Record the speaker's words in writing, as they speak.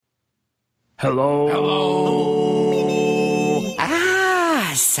Hello. Hello.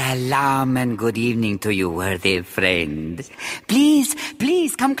 Salam and good evening to you, worthy friend. Please,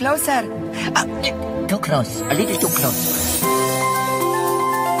 come closer. Too close, a little too close.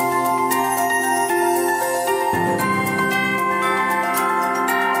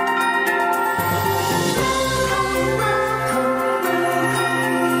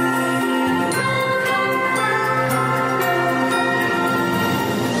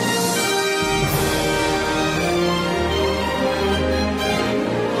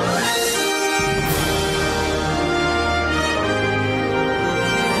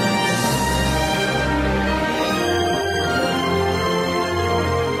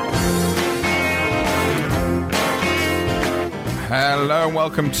 Hello and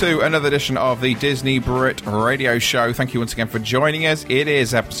welcome to another edition of the Disney Brit Radio Show. Thank you once again for joining us. It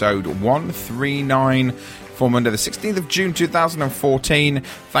is episode 139 for Monday the 16th of June 2014.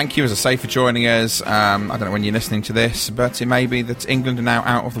 Thank you, as I say, for joining us. I don't know when you're listening to this, but it may be that England are now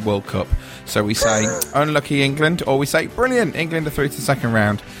out of the World Cup. So we say unlucky England, or we say brilliant, England are through to the second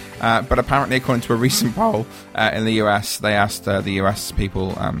round. But apparently, according to a recent poll in the US, they asked the US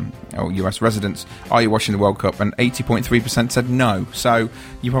people, or US residents, are you watching the World Cup? And 80.3% said no. So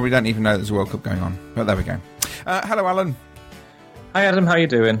you probably don't even know there's a World Cup going on. But there we go. Hello, Alan. Hi, Adam. How are you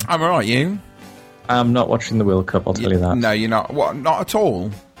doing? I'm all right. You? I'm not watching the World Cup, I'll tell you that. No, you're not. What? Not at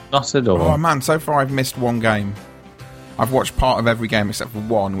all? Not at all. Oh, man. So far, I've missed one game. I've watched part of every game except for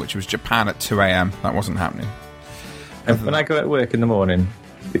one, which was Japan at 2 a.m. That wasn't happening. And when I go at work in the morning,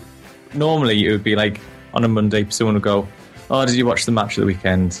 normally it would be like on a Monday, someone would go, oh, did you watch the match at the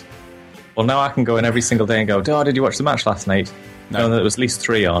weekend? Well, now I can go in every single day and go, oh, did you watch the match last night? No, there was at least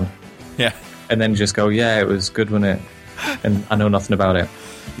 3 on. Yeah. And then just go, yeah, it was good, wasn't it? And I know nothing about it.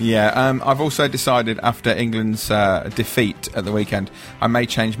 Yeah, I've also decided after England's defeat at the weekend, I may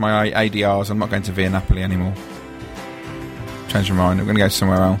change my ADRs. I'm not going to Via Napoli anymore. Change my mind. I'm going to go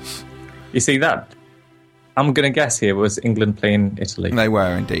somewhere else. You see that? I'm going to guess here was England playing Italy. They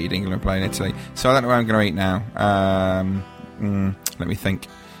were indeed. England playing Italy. So I don't know where I'm going to eat now. Let me think.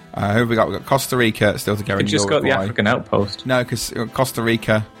 Who have we got? We've got Costa Rica still to go in. You just got the African outpost. No, because Costa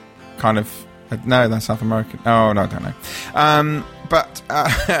Rica kind of... No, that's South American. Oh, no, I don't know. But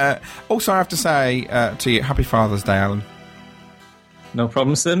also I have to say to you, Happy Father's Day, Alan. No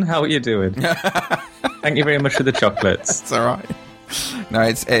problem, son. How are you doing? Thank you very much for the chocolates. It's all right. No,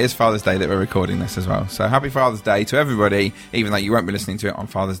 it is Father's Day that we're recording this as well. So Happy Father's Day to everybody, even though you won't be listening to it on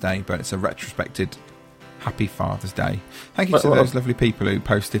Father's Day, but it's a retrospected Happy Father's Day. Thank you to those lovely people who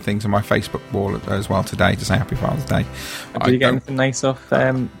posted things on my Facebook wall as well today to say Happy Father's Day. Did you get anything nice off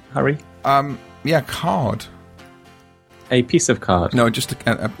Harry? Yeah, a card. A piece of card? No, just a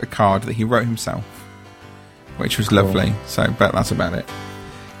card that he wrote himself, which was lovely. So, but that's about it.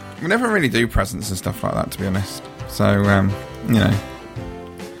 We never really do presents and stuff like that, to be honest. So, you know.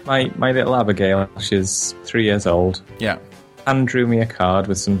 My little Abigail, she's 3 years old. Yeah. Anne drew me a card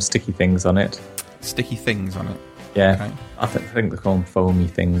with some sticky things on it. Sticky things on it? Yeah. Okay. I think they call them foamy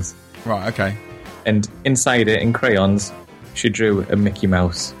things. Right, okay. And inside it, in crayons, she drew a Mickey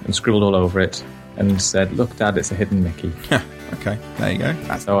Mouse and scribbled all over it and said, look, Dad, it's a hidden Mickey. Okay, there you go.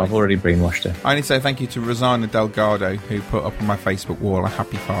 So I've already brainwashed her. I need to say thank you to Rosanna Delgado, who put up on my Facebook wall a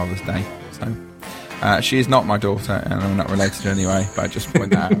Happy Father's Day. So she is not my daughter, and I'm not related to her anyway, but I just point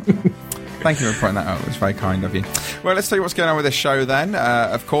that out. Thank you for pointing that out. It was very kind of you. Well, let's tell you what's going on with this show then.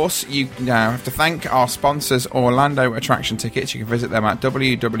 Of course, you now have to thank our sponsors, Orlando Attraction Tickets. You can visit them at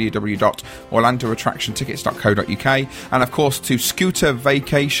www.orlandoattractiontickets.co.uk. And, of course, to Scooter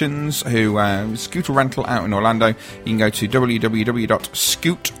Vacations, who scooter rental out in Orlando. You can go to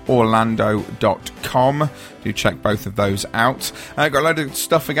www.scootorlando.com. Do check both of those out. Got a load of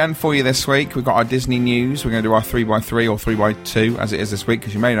stuff again for you this week. We've got our Disney news. We're going to do our 3x3 or 3x2 as it is this week,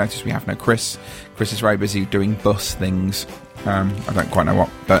 because you may notice we have no Chris. Chris is very busy doing bus things. I don't quite know what,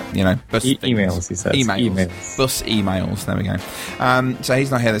 but, you know, bus emails, he says. Emails. Bus emails. There we go. So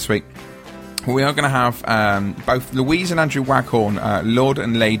he's not here this week. We are going to have both Louise and Andrew Waghorn, Lord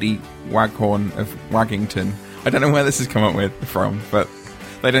and Lady Waghorn of Waggington. I don't know where this has come up from, but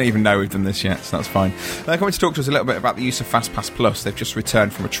they don't even know we've done this yet, so that's fine. They're coming to talk to us a little bit about the use of FastPass Plus. They've just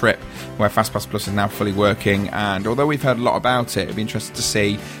returned from a trip where FastPass Plus is now fully working, and although we've heard a lot about it, it'd be interesting to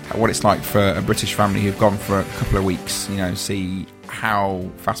see what it's like for a British family who've gone for a couple of weeks, you know, see how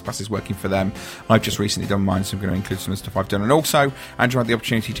FastPass is working for them. I've just recently done mine, so I'm going to include some of the stuff I've done. And also, Andrew had the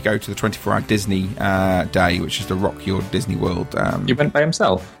opportunity to go to the 24-hour Disney Day, which is the Rock Your Disney World. You went by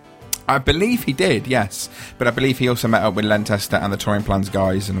himself? I believe he did, yes. But I believe he also met up with Len Tester and the Touring Plans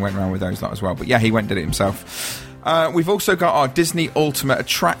guys and went around with those lot as well. But yeah, he went and did it himself. We've also got our Disney Ultimate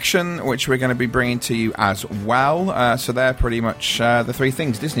Attraction, which we're going to be bringing to you as well. So they're pretty much the three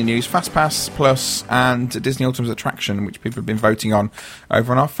things: Disney News, FastPass Plus, and Disney Ultimate Attraction, which people have been voting on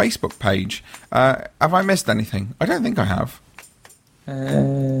over on our Facebook page. Have I missed anything? I don't think I have.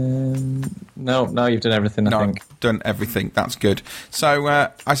 No, you've done everything, I think. I've done everything. That's good. So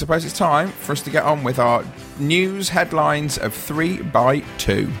I suppose it's time for us to get on with our news headlines of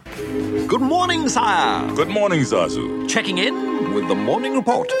 3x2. Good morning, sire. Good morning, Zazu. Checking in with the morning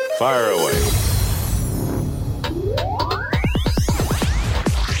report. Fire away.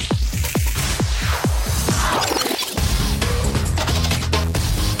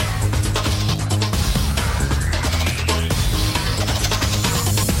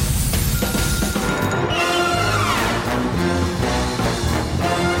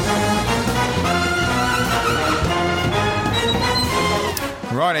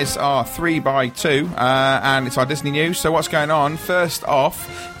 Right, it's our 3x2, and it's our Disney news. So what's going on? First off,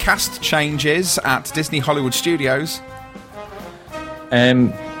 cast changes at Disney Hollywood Studios.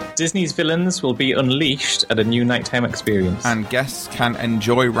 Disney's villains will be unleashed at a new nighttime experience. And guests can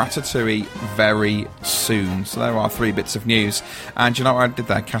enjoy Ratatouille very soon. So there are 3 bits of news. And do you know what I did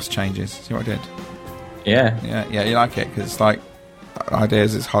there? Cast changes. See what I did? Yeah. Yeah, you like it, because it's like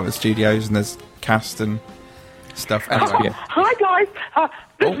ideas, it's Hollywood Studios, and there's cast and stuff. Anyway. Hi guys,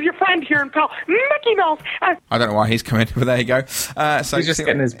 this is your friend here and pal, Mickey Mouse. I don't know why he's coming, but there you go. So he's just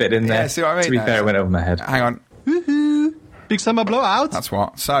getting his bit in there. Yeah, see what I mean? To be fair, it went over my head. Hang on. Big summer blowout. That's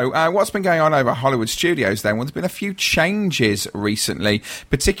what. So, what's been going on over Hollywood Studios then? Well, there's been a few changes recently,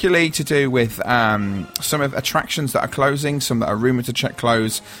 particularly to do with some of attractions that are closing, some that are rumoured to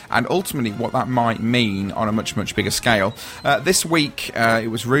close, and ultimately what that might mean on a much, much bigger scale. This week, it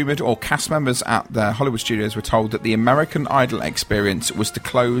was rumoured, or cast members at the Hollywood Studios were told that the American Idol experience was to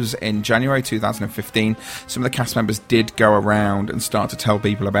close in January 2015. Some of the cast members did go around and start to tell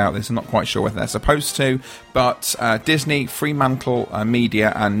people about this. I'm not quite sure whether they're supposed to, but Disney, Fremantle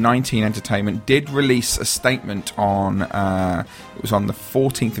Media and 19 Entertainment did release a statement on it was on the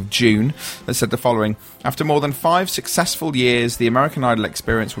 14th of June that said the following: after more than 5 successful years, the American Idol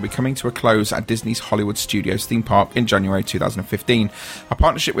experience will be coming to a close at Disney's Hollywood Studios theme park in January 2015. Our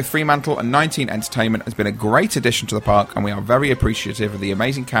partnership with Fremantle and 19 Entertainment has been a great addition to the park, and we are very appreciative of the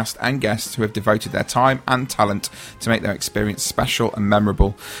amazing cast and guests who have devoted their time and talent to make their experience special and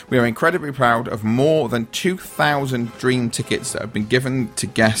memorable. We are incredibly proud of more than 2,000 dream tickets that have been given to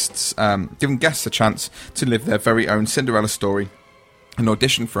guests, given guests a chance to live their very own Cinderella story and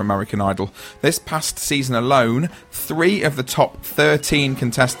audition for American Idol. This past season alone, 3 of the top 13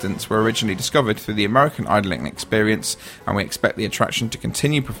 contestants were originally discovered through the American Idling experience, and we expect the attraction to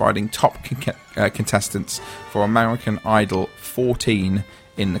continue providing top contestants for American Idol 14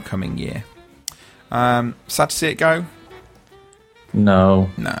 in the coming year. Sad to see it go? No.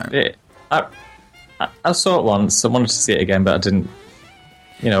 No. I saw it once. I wanted to see it again, but I didn't.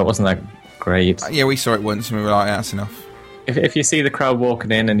 It wasn't that great. Yeah, we saw it once and we were like, yeah, that's enough. If you see the crowd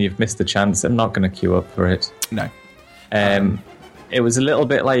walking in and you've missed the chance, I'm not going to queue up for it. No. It was a little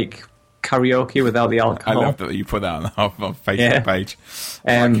bit like karaoke without the alcohol. I love that you put that on our Facebook page.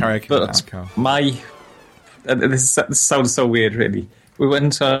 Like karaoke without alcohol. This sounds so weird, really. We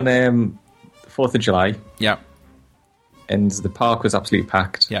went on 4th of July. Yeah. And the park was absolutely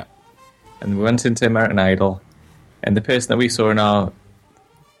packed. Yeah. And we went into American Idol, and the person that we saw in our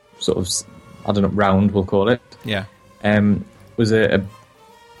sort of, round, we'll call it, was a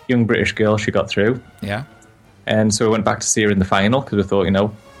young British girl. She got through. Yeah. And so we went back to see her in the final, because we thought,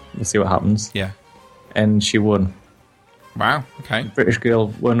 we'll see what happens. Yeah. And she won. Wow, okay. British girl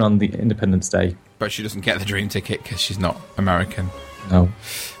won on the Independence Day. But she doesn't get the dream ticket because she's not American. No.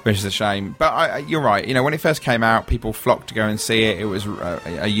 Which is a shame. But you're right. When it first came out, people flocked to go and see it. It was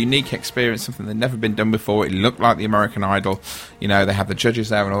a unique experience, something that had never been done before. It looked like the American Idol. They had the judges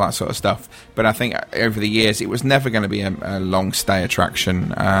there and all that sort of stuff. But I think over the years, it was never going to be a long-stay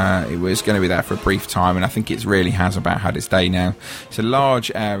attraction. It was going to be there for a brief time, and I think it really has about had its day now. It's a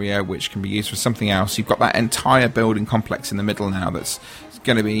large area which can be used for something else. You've got that entire building complex in the middle now that's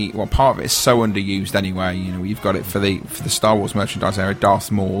going to be, part of it is so underused anyway. You've got it for the Star Wars merchandise area,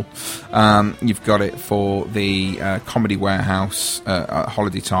 Darth Maul. You've got it for the Comedy Warehouse at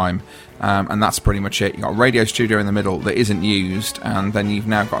Holiday Time, and that's pretty much it. You've got a radio studio in the middle that isn't used, and then you've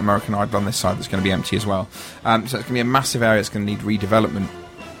now got American Idol on this side that's going to be empty as well. So it's going to be a massive area. It's going to need redevelopment.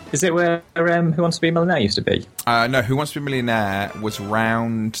 Is it where Who Wants to Be a Millionaire used to be? No, Who Wants to Be a Millionaire was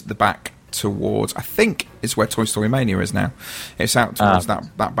round the back towards, I think it's where Toy Story Mania is now. It's out towards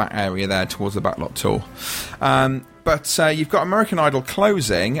that back area there, towards the Backlot Tour. But you've got American Idol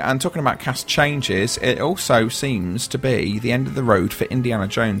closing, and talking about cast changes, it also seems to be the end of the road for Indiana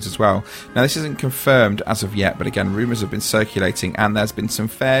Jones as well. Now, this isn't confirmed as of yet, but again, rumours have been circulating, and there's been some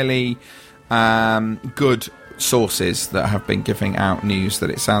fairly good sources that have been giving out news that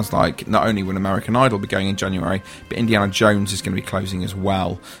it sounds like not only will American Idol be going in January, but Indiana Jones is going to be closing as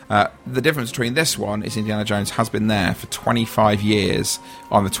well. The difference between this one is Indiana Jones has been there for 25 years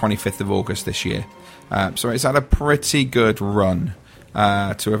on the 25th of August this year. So it's had a pretty good run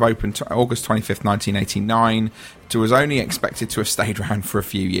to have opened August 25th, 1989, to was only expected to have stayed around for a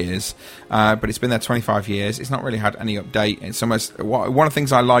few years, but it's been there 25 years. It's not really had any update. It's almost one of the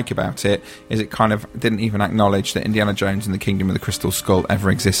things I like about it is it kind of didn't even acknowledge that Indiana Jones and the Kingdom of the Crystal Skull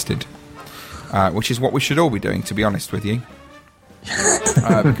ever existed, which is what we should all be doing, to be honest with you.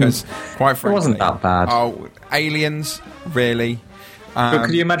 Because quite frankly, it wasn't that bad. Oh, aliens, really? But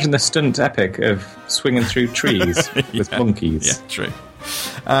could you imagine the stunt epic of swinging through trees with monkeys? Yeah, true.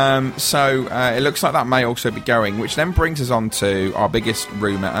 So it looks like that may also be going, which then brings us on to our biggest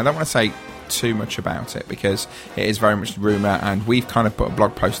rumour. I don't want to say too much about it because it is very much rumour, and we've kind of put a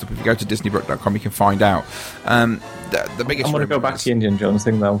blog post up. If you go to disneybrook.com, you can find out. The biggest. I want to go back to the Indiana Jones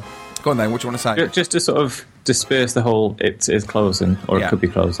thing, though. Go on then. What do you want to say? Just to sort of disperse the whole, it is closing, or it could be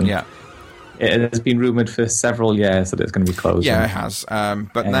closing. Yeah. It has been rumoured for several years that it's going to be closing. Yeah, it has.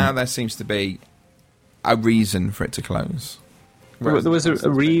 But now there seems to be a reason for it to close. There was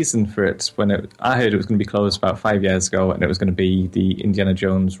a reason for it when I heard it was going to be closed about 5 years ago, and it was going to be the Indiana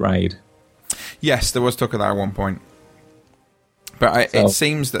Jones ride. Yes, there was talk of that at one point. But it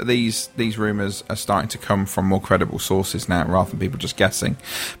seems that these rumours are starting to come from more credible sources now, rather than people just guessing.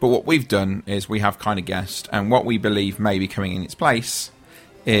 But what we've done is we have kind of guessed, and what we believe may be coming in its place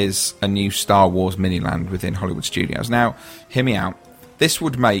is a new Star Wars Miniland within Hollywood Studios. Now, hear me out. This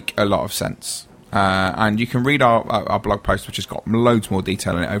would make a lot of sense. And you can read our blog post, which has got loads more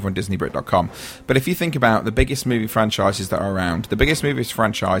detail in it over on disneybrit.com. But if you think about the biggest movie franchises that are around, the biggest movie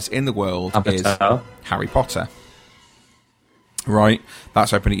franchise in the world is Harry Potter. Right?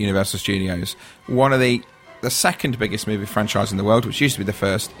 That's open at Universal Studios. One of the second biggest movie franchise in the world, which used to be the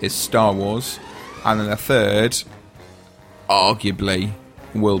first, is Star Wars. And then the third, arguably,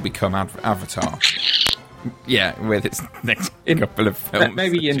 will become Avatar. Yeah, with its next couple of films.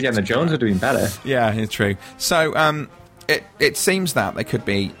 Maybe Indiana Jones are doing better. Yeah, it's true. So it seems that they could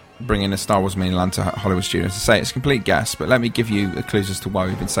be bringing a Star Wars Miniland to Hollywood Studios. To say it's a complete guess, but let me give you the clues as to why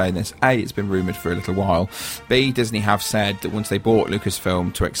we've been saying this. A, it's been rumoured for a little while. B, Disney have said that once they bought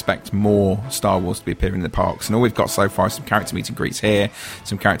Lucasfilm to expect more Star Wars to be appearing in the parks. And all we've got so far is some character meet and greets here,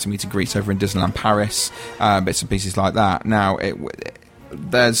 some character meet and greets over in Disneyland Paris, bits and pieces like that. Now,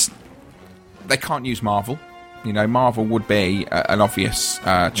 they can't use Marvel. You know, Marvel would be an obvious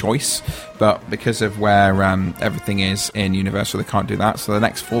choice, but because of where everything is in Universal, they can't do that. So the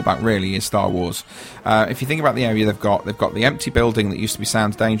next fallback really is Star Wars. If you think about the area they've got the empty building that used to be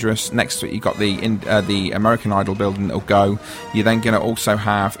Sounds Dangerous. Next to it, you've got the American Idol building that'll go. You're then going to also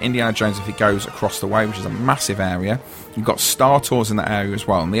have Indiana Jones if it goes across the way, which is a massive area. You've got Star Tours in that area as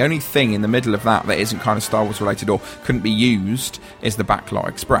well. And the only thing in the middle of that isn't kind of Star Wars related or couldn't be used is the Backlot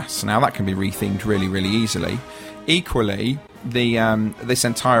Express. Now that can be rethemed really, really easily. Equally, this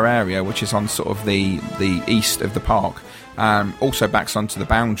entire area, which is on sort of the east of the park, also backs onto the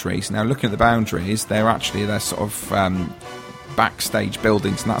Boundaries. Now, looking at the Boundaries, they're sort of backstage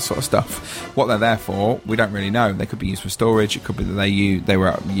buildings and that sort of stuff. What they're there for, we don't really know. They could be used for storage. It could be that they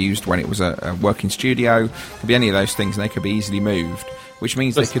were used when it was a working studio. It could be any of those things, and they could be easily moved, which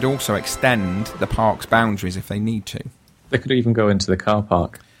means they could also extend the park's boundaries if they need to. They could even go into the car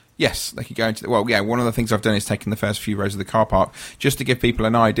park. Yes, they could go into one of the things I've done is taken the first few rows of the car park just to give people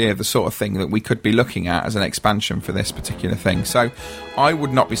an idea of the sort of thing that we could be looking at as an expansion for this particular thing. So I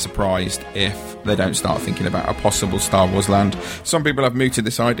would not be surprised if they don't start thinking about a possible Star Wars land. Some people have mooted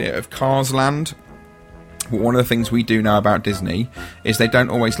this idea of Cars Land. But one of the things we do know about Disney is they don't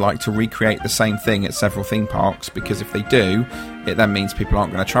always like to recreate the same thing at several theme parks, because if they do, it then means people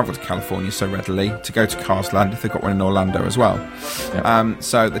aren't going to travel to California so readily to go to Cars Land if they've got one in Orlando as well. Yep.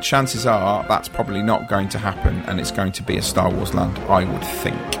 So the chances are that's probably not going to happen, and it's going to be a Star Wars land, I would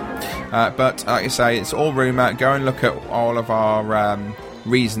think. But like I say, it's all rumour. Go and look at all of our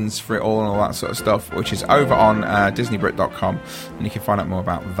reasons for it all and all that sort of stuff, which is over on disneybrit.com, and you can find out more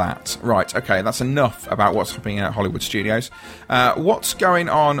about that. Right, okay, that's enough about what's happening at Hollywood Studios. What's going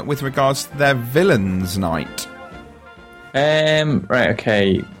on with regards to their Villains Night? Right,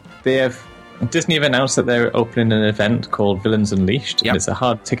 okay. Disney have announced that they're opening an event called Villains Unleashed. Yep. And it's a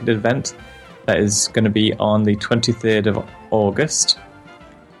hard-ticketed event that is going to be on the 23rd of August.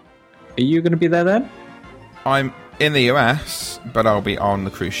 Are you going to be there then? in the US, but I'll be on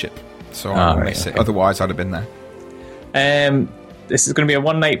the cruise ship, so I'll miss it. Otherwise, I'd have been there. This is going to be a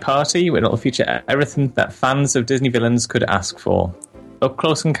one-night party where it'll feature everything that fans of Disney villains could ask for.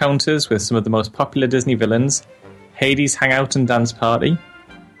 Up-close encounters with some of the most popular Disney villains, Hades Hangout and Dance Party,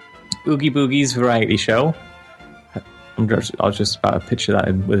 Oogie Boogie's variety show. I'll just about to picture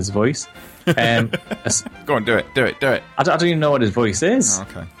that with his voice. Go on, do it. I don't even know what his voice is. Oh,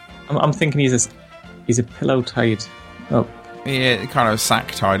 okay. I'm thinking he's a pillow tied up. Yeah, kind of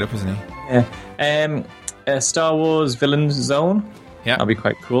sack tied up, isn't he? Yeah. Star Wars Villain Zone. Yeah. That'll be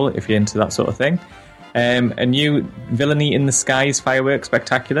quite cool if you're into that sort of thing. A new Villainy in the Skies fireworks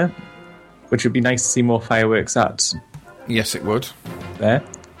spectacular, which would be nice to see more fireworks at. Yes, it would. There.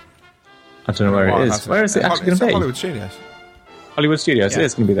 I don't know where it is. Where is it actually going to be? Hollywood Studios. Hollywood Studios. Yeah. It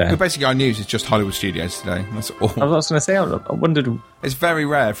is going to be there. But basically, our news is just Hollywood Studios today. That's all. I was going to say, I wondered. It's very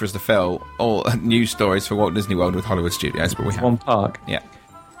rare for us to fill all news stories for Walt Disney World with Hollywood Studios, but we have one park. Yeah.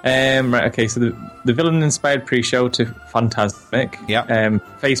 Right. Okay. So the villain-inspired pre-show to Fantasmic. Yeah.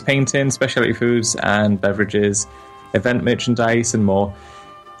 Face painting, specialty foods and beverages, event merchandise, and more.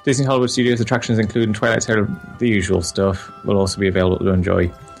 Disney Hollywood Studios attractions, including Twilight Zone, the usual stuff, will also be available to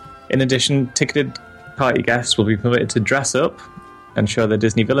enjoy. In addition, ticketed party guests will be permitted to dress up and show their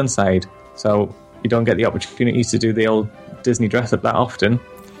Disney villain side. So you don't get the opportunity to do the old Disney dress up that often.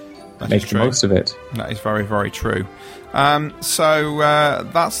 Make the most of it. That is very, very true. So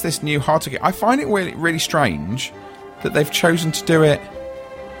that's this new hard ticket. I find it really, really strange that they've chosen to do it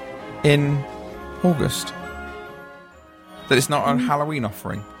in August. That it's not a Halloween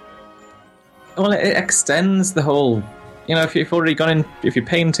offering. Well, it extends the whole... You know, if you've already gone in... If you're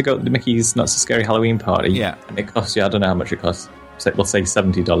paying to go to the Mickey's Not So Scary Halloween party... Yeah. And it costs you... I don't know how much it costs. We'll say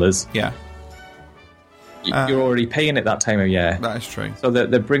 $70. Yeah. You're already paying it that time of year. That is true. So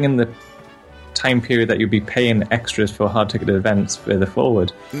they're bringing the time period that you'll be paying extras for hard ticketed events further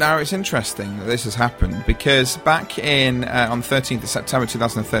forward. Now, it's interesting that this has happened because back in on the 13th of September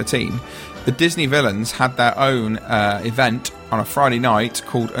 2013, the Disney Villains had their own event on a Friday night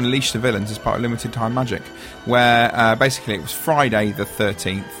called Unleash the Villains as part of Limited Time Magic, where basically it was Friday the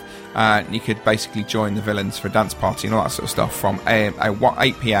 13th. You could basically join the villains for a dance party and all that sort of stuff from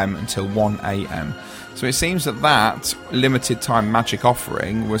 8 p.m. until 1 a.m. So it seems that limited time magic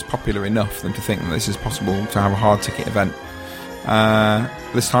offering was popular enough for them to think that this is possible to have a hard ticket event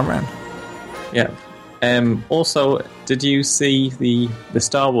this time around. Yeah. Also, did you see the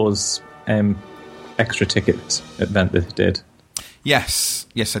Star Wars extra ticket event that they did? Yes,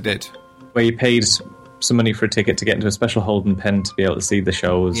 I did. Where you paid some money for a ticket to get into a special holding pen to be able to see the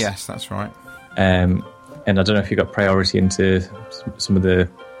shows. Yes, that's right. And I don't know if you got priority into some of the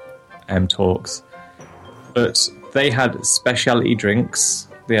talks. But they had specialty drinks,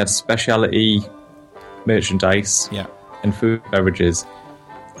 they had specialty merchandise, and food and beverages.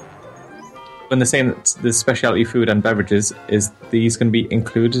 When they're saying that the specialty food and beverages, is these going to be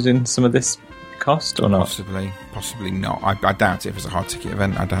included in some of this cost or not? Possibly not. I doubt it. If it's a hard ticket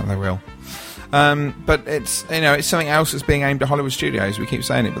event, I doubt they will. But it's it's something else that's being aimed at Hollywood Studios. We keep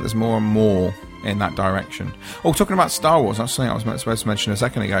saying it, but there's more and more in that direction. Oh, talking about Star Wars, that's something I was supposed to mention a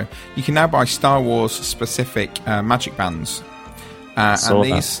second ago. You can now buy Star Wars specific magic bands,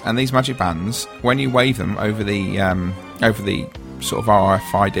 and these magic bands, when you wave them over the sort of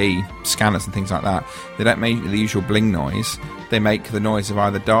RFID scanners and things like that, they don't make the usual bling noise. They make the noise of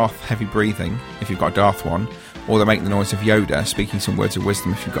either Darth heavy breathing if you've got a Darth one, or they make the noise of Yoda speaking some words of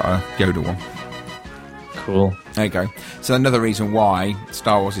wisdom if you've got a Yoda one. Cool. There you go. So another reason why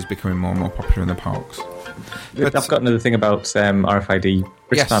Star Wars is becoming more and more popular in the parks. But I've got another thing about RFID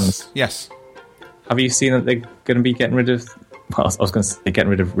wristbands. Yes. Have you seen that they're going to be getting rid of... Well, I was going to say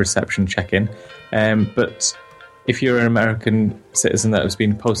getting rid of reception check-in. But if you're an American citizen that has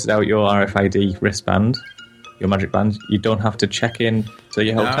been posted out your RFID wristband, your magic band, you don't have to check in to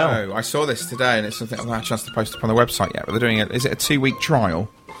your hotel. No, I saw this today, and it's something I've not had a chance to post up on the website yet, but they're doing it. Is it a 2-week trial?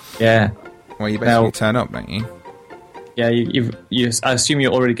 Yeah. Where you basically turn up, don't you? Yeah, I assume you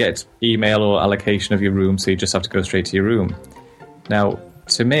already get email or allocation of your room, so you just have to go straight to your room. Now,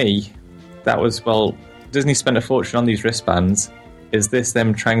 to me, that was, Disney spent a fortune on these wristbands. Is this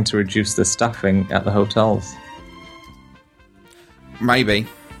them trying to reduce the staffing at the hotels? Maybe.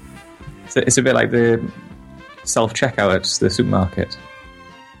 It's a bit like the self-checkout at the supermarket.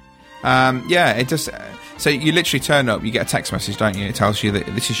 Yeah, it just... So you literally turn up, you get a text message, don't you? It tells you that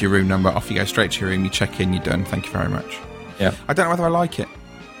this is your room number. Off you go straight to your room, you check in, you're done. Thank you very much. Yeah. I don't know whether I like it.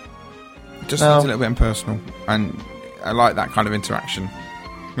 It just seems a little bit impersonal. And I like that kind of interaction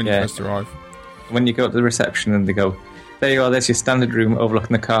when you first arrive. When you go to the reception and they go, there you go, there's your standard room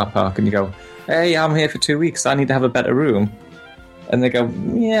overlooking the car park, and you go, hey, I'm here for 2 weeks, I need to have a better room. And they go,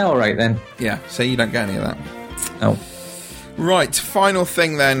 yeah, all right then. Yeah, so you don't get any of that. No. Right, final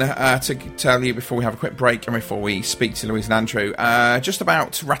thing then to tell you before we have a quick break and before we speak to Louise and Andrew. Just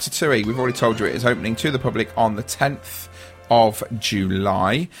about Ratatouille. We've already told you it is opening to the public on the 10th of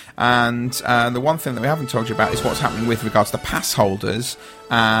July. And the one thing that we haven't told you about is what's happening with regards to pass holders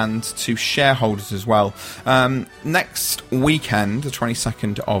and to shareholders as well. Next weekend, the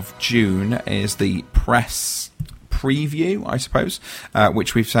 22nd of June, is the press preview, I suppose,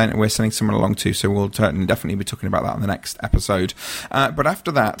 which we're sending someone along to, so we'll definitely be talking about that in the next episode. But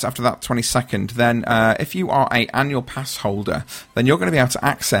after that 22nd, then if you are an annual pass holder, then you're going to be able to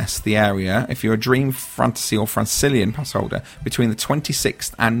access the area, if you're a Dream, Fantasy or Francilian pass holder, between the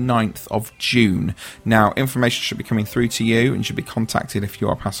 26th and 9th of June. Now, information should be coming through to you and should be contacted if you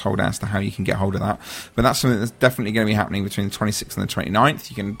are a pass holder as to how you can get hold of that. But that's something that's definitely going to be happening between the 26th and the 29th.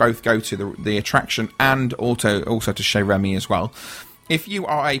 You can both go to the attraction and also to Chez Remy as well. If you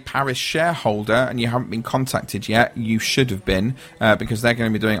are a Paris shareholder and you haven't been contacted yet, you should have been, because they're going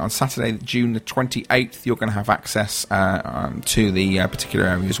to be doing it on Saturday, June the 28th. You're going to have access to the particular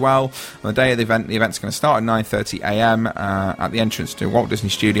area as well. On the day of the event's going to start at 9:30 a.m. At the entrance to Walt Disney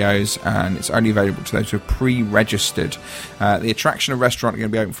Studios, and it's only available to those who are pre-registered. The attraction and restaurant are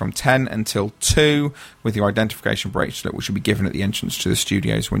going to be open from 10 until 2, with your identification bracelet, which will be given at the entrance to the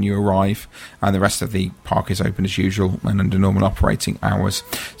studios when you arrive, and the rest of the park is open as usual and under normal operating hours.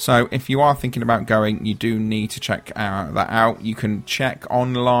 So if you are thinking about going, you do need to check that out. You can check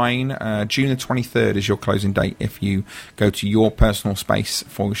online. June the 23rd is your closing date. If you go to your personal space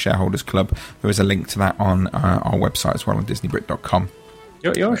for the Shareholders Club, there is a link to that on our website as well, on DisneyBrit.com.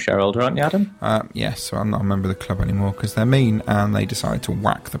 You're a shareholder, aren't you, Adam? Yes, so I'm not a member of the club anymore because they're mean and they decided to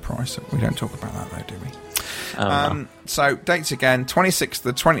whack the price. We don't talk about that though, do we? So dates again, 26th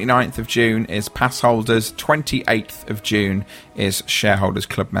to 29th of June is pass holders, 28th of June is Shareholders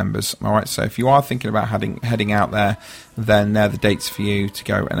Club members. Alright, so if you are thinking about heading out there, then they're the dates for you to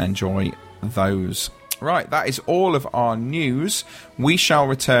go and enjoy those. Right, that is all of our news. We shall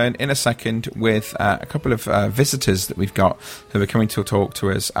return in a second with a couple of visitors that we've got who are coming to talk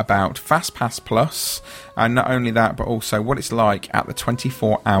to us about FastPass Plus, and not only that, but also what it's like at the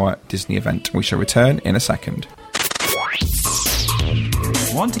 24-hour Disney event. We shall return in a second.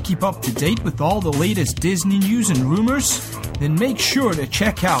 Want to keep up to date with all the latest Disney news and rumors? Then make sure to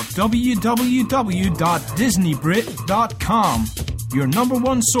check out www.disneybrit.com, your number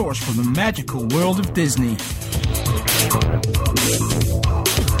one source for the magical world of Disney.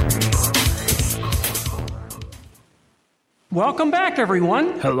 Welcome back,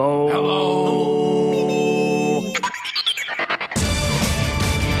 everyone. Hello.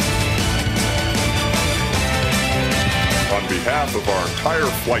 On behalf of our entire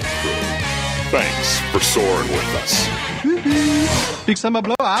flight crew, thanks for soaring with us. Big summer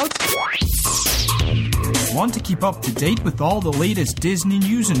blowout. Want to keep up to date with all the latest Disney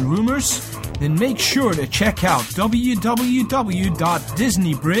news and rumors? Then make sure to check out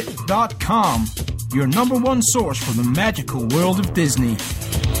www.disneybrit.com, your number one source for the magical world of Disney.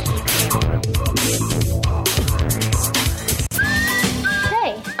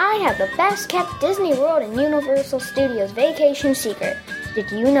 Hey, I have the best kept Disney World and Universal Studios vacation secret. Did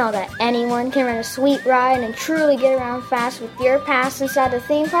you know that anyone can rent a sweet ride and truly get around fast with your pass inside the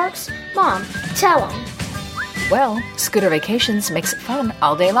theme parks? Mom, tell them. Well, Scooter Vacations makes it fun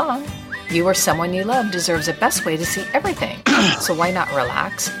all day long. You or someone you love deserves the best way to see everything. So why not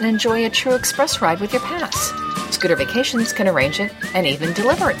relax and enjoy a true express ride with your pass? Scooter Vacations can arrange it and even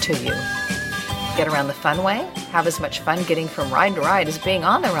deliver it to you. Get around the fun way? Have as much fun getting from ride to ride as being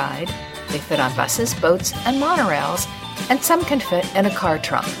on the ride. They fit on buses, boats, and monorails, and some can fit in a car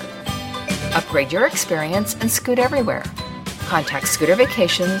trunk. Upgrade your experience and scoot everywhere. Contact Scooter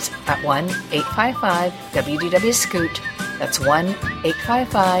Vacations at 1-855-WDW-SCOOT. That's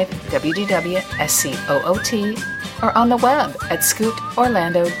 1-855-WDW-SCOOT, or on the web at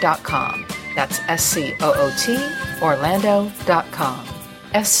scootorlando.com. That's SCOOT-Orlando.com.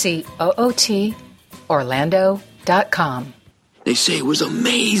 SCOOT-Orlando.com. They say it was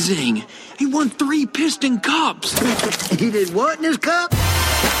amazing. He won 3 piston cups. He did what in his cup?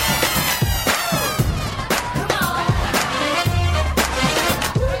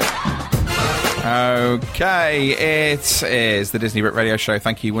 Okay, it is the Disney Brit Radio Show.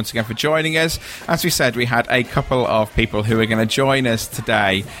 Thank you once again for joining us. As we said, we had a couple of people who are going to join us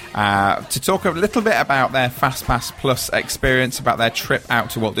today to talk a little bit about their FastPass Plus experience, about their trip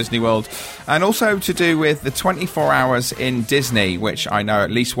out to Walt Disney World, and also to do with the 24 hours in Disney, which I know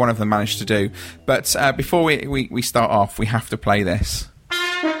at least one of them managed to do. But before we start off, we have to play this.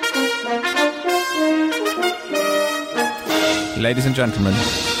 Ladies and gentlemen,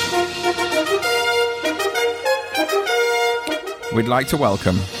 we'd like to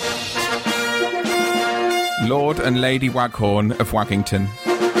welcome Lord and Lady Waghorn of Waggington.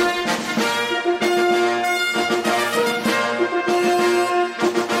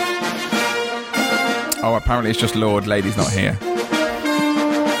 Oh, apparently it's just Lord, Lady's not here.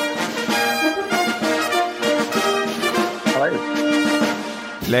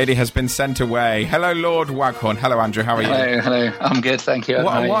 Lady has been sent away. Hello, Lord Waghorn. Hello, Andrew. How are you? Hello. I'm good, thank you.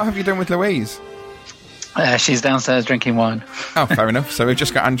 What have you done with Louise? She's downstairs drinking wine. Oh, fair enough. So we've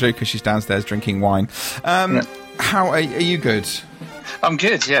just got Andrew because she's downstairs drinking wine. How are you? Good? I'm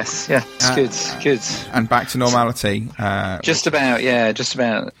good. Yes. Yeah. It's good. And back to normality. Just about. Yeah. Just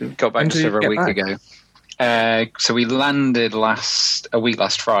about. Got back just over a week ago. So we landed last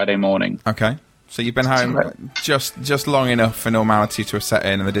Friday morning. Okay. So you've been home just long enough for normality to have set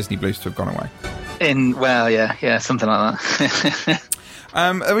in and the Disney blues to have gone away. Yeah, something like that.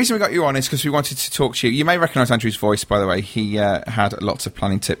 The reason we got you on is because we wanted to talk to you. You may recognise Andrew's voice, by the way. He had lots of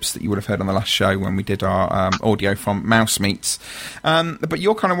planning tips that you would have heard on the last show when we did our audio from Mouse Meets. But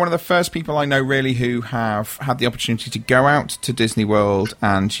you're kind of one of the first people I know, really, who have had the opportunity to go out to Disney World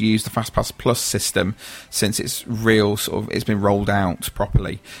and use the FastPass Plus system since it's been rolled out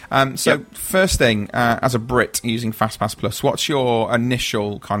properly. First thing, as a Brit using FastPass Plus, what's your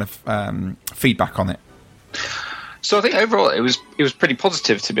initial kind of feedback on it? So I think overall it was pretty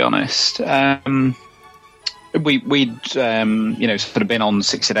positive, to be honest. We'd sort of been on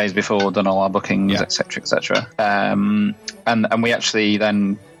 60 days before, done all our bookings, etc. And we actually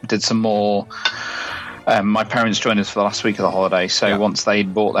then did some more. My parents joined us for the last week of the holiday, so once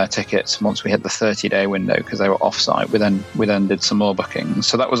they'd bought their tickets, once we hit the 30-day window because they were off-site, we then did some more bookings.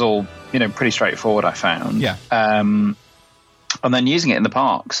 So that was all pretty straightforward, I found. Yeah. And then using it in the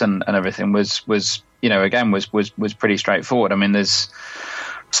parks and everything was pretty straightforward. I mean, there's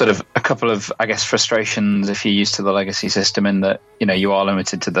sort of a couple of, I guess, frustrations if you're used to the legacy system in that, you are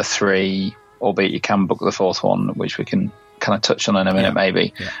limited to the 3, albeit you can book the 4th one, which we can kind of touch on in a minute,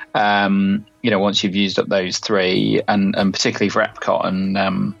 maybe. Yeah. Once you've used up those 3, and particularly for Epcot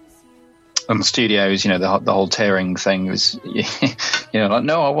and studios, the whole tiering thing was, like,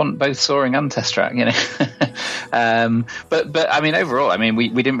 no, I want both Soaring and Test Track, But I mean, overall, we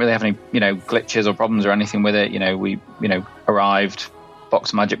didn't really have any, glitches or problems or anything with it. We arrived,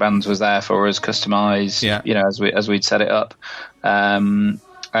 box of Magic Bands was there for us, customized, as we'd set it up.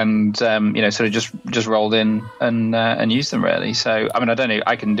 Sort of just rolled in and used them, really. So, I don't know,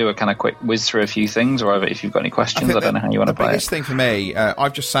 I can do a kind of quick whiz through a few things, or if you've got any questions, I don't know how you want to play it. The biggest thing for me,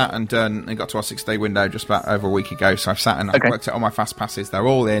 I've just sat and got to our 6-day window just about over a week ago, so I've sat and I've worked out all my fast passes. They're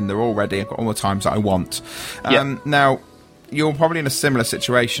all in, they're all ready, I've got all the times that I want. Now, you're probably in a similar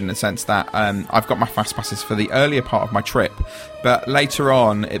situation in the sense that I've got my fast passes for the earlier part of my trip, but later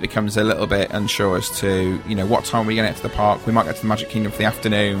on it becomes a little bit unsure as to what time we're going to get to the park. We might get to the Magic Kingdom for the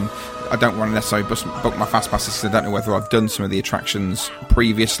afternoon. I don't want to necessarily book my fast passes because I don't know whether I've done some of the attractions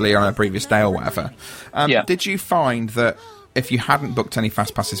previously on a previous day or whatever. Did you find that if you hadn't booked any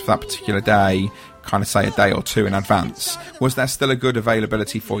fast passes for that particular day, kind of say a day or two in advance, was there still a good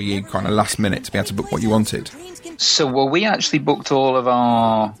availability for you kind of last minute to be able to book what you wanted? So, we actually booked all of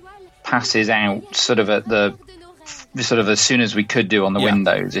our passes out sort of as soon as we could do on the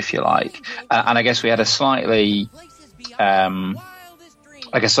windows, if you like. And I guess we had a slightly, almost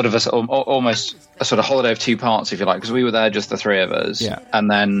a sort of holiday of 2 parts, if you like, because we were there just the 3 of us. Yeah.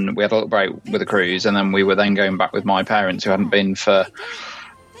 And then we had a little break with the cruise, and then we were then going back with my parents who hadn't been for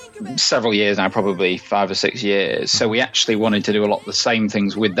several years now, probably 5 or 6 years. So we actually wanted to do a lot of the same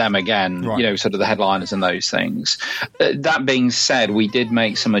things with them again, sort of the headliners and those things. That being said, we did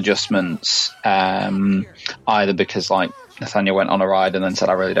make some adjustments, either because like Nathaniel went on a ride and then said,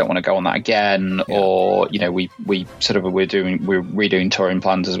 I really don't want to go on that again, or, we sort of we're redoing touring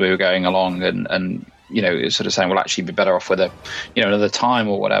plans as we were going along and sort of saying we'll actually be better off with another time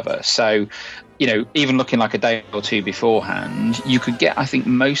or whatever. So, even looking like a day or two beforehand, you could get, I think,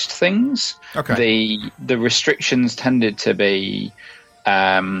 most things. Okay. The restrictions tended to be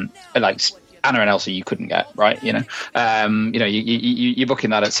like Anna and Elsa you couldn't get, right? You're booking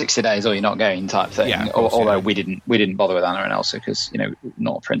that at 60 days or you're not going type thing. Yeah, course, although we didn't bother with Anna and Elsa because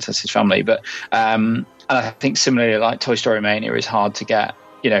not a princess's family. But and I think similarly, like Toy Story Mania is hard to get.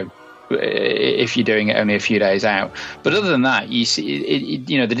 If you're doing it only a few days out. But other than that, you see,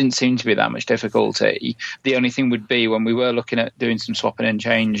 there didn't seem to be that much difficulty. The only thing would be when we were looking at doing some swapping and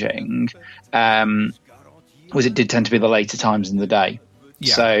changing, was it did tend to be the later times in the day.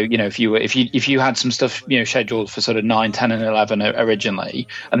 Yeah. So, if you had some stuff, scheduled for sort of 9, 10 and 11 originally,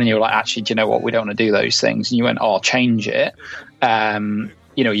 and then you were like, actually, do you know what? We don't want to do those things. And you went, I'll change it.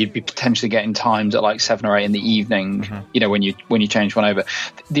 You'd be potentially getting times at like 7 or 8 in the evening, when you change one over.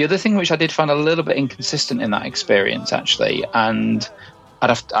 The other thing which I did find a little bit inconsistent in that experience, actually, and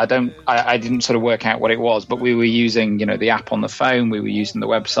I didn't sort of work out what it was, but we were using, the app on the phone, we were using the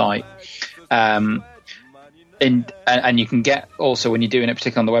website, and you can get also when you're doing it,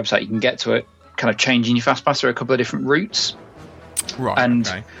 particularly on the website, you can get to it kind of changing your FastPass through a couple of different routes, right? And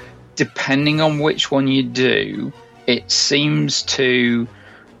okay. Depending on which one you do, it seems to.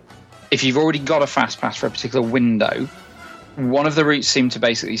 If you've already got a FastPass for a particular window, one of the routes seemed to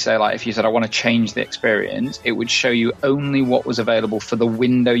basically say, like, if you said, I want to change the experience, it would show you only what was available for the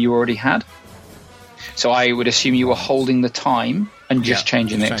window you already had. So I would assume you were holding the time and just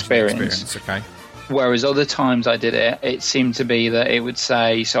changing the experience. Okay. Whereas other times I did it, it seemed to be that it would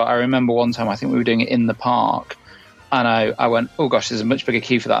say, so I remember one time, I think we were doing it in the park, and I went, oh gosh, there's a much bigger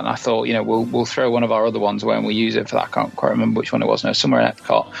queue for that. And I thought, we'll throw one of our other ones away and we'll use it for that. I can't quite remember which one it was now, somewhere in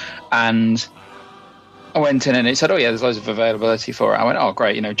Epcot. And I went in and it said, oh yeah, there's loads of availability for it. I went, oh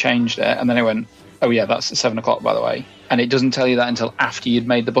great, changed it. And then it went, oh yeah, that's at 7 o'clock, by the way. And it doesn't tell you that until after you'd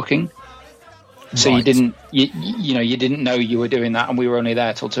made the booking. So you didn't know you were doing that, and we were only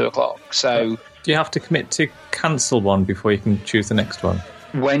there till 2 o'clock. So do you have to commit to cancel one before you can choose the next one?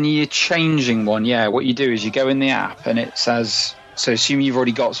 When you're changing one, what you do is you go in the app and it says, so assume you've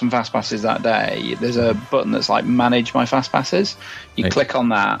already got some FastPasses that day, there's a button that's like manage my FastPasses. You click on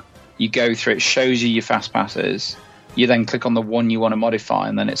that, you go through, it shows you your FastPasses. You then click on the one you want to modify,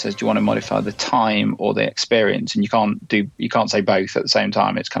 and then it says, do you want to modify the time or the experience? And you can't say both at the same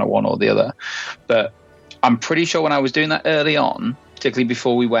time. It's kind of one or the other. But I'm pretty sure when I was doing that early on, particularly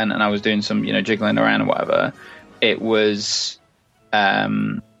before we went and I was doing some, jiggling around or whatever, it was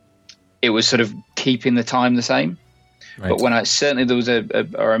sort of keeping the time the same. Right. But when there was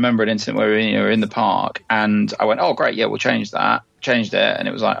I remember an incident where we were in the park and I went, oh great, yeah, we'll change that. Changed it, and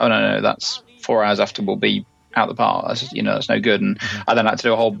it was like, oh no, that's 4 hours after we'll be out the park. That's no good. And I then had to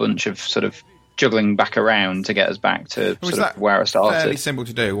do a whole bunch of sort of juggling back around to get us back to where I started. Fairly simple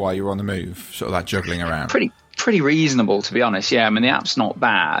to do while you were on the move, sort of that juggling around. Pretty reasonable, to be honest. Yeah, I mean the app's not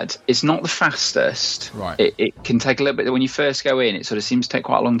bad. It's not the fastest. Right. It can take a little bit when you first go in. It sort of seems to take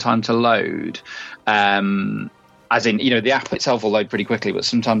quite a long time to load. As in, the app itself will load pretty quickly, but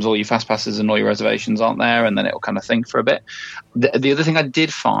sometimes all your FastPasses and all your reservations aren't there, and then it'll kind of think for a bit. The other thing I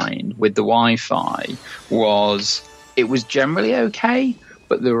did find with the Wi-Fi was it was generally okay,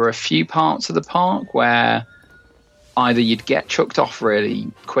 but there were a few parts of the park where either you'd get chucked off really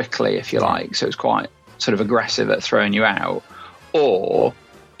quickly, if you like, so it was quite sort of aggressive at throwing you out, or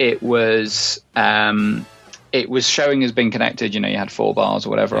it was showing as being connected. You had 4 bars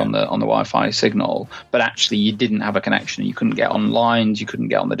or whatever on the Wi-Fi signal, but actually you didn't have a connection. You couldn't get on lines, you couldn't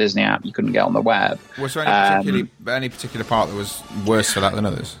get on the Disney app, you couldn't get on the web. Was there any particular part that was worse for that than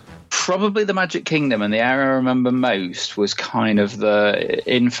others? Probably the Magic Kingdom, and the area I remember most was kind of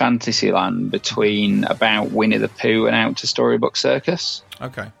in Fantasyland between about Winnie the Pooh and out to Storybook Circus.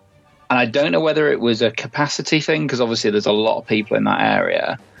 Okay. And I don't know whether it was a capacity thing, because obviously there's a lot of people in that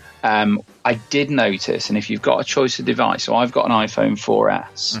area. I did notice, and if you've got a choice of device, so I've got an iPhone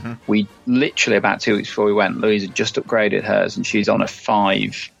 4S. Mm-hmm. We literally about 2 weeks before we went, Louise had just upgraded hers, and she's on a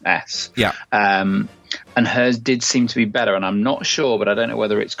 5S. Yeah. And hers did seem to be better, and I'm not sure, but I don't know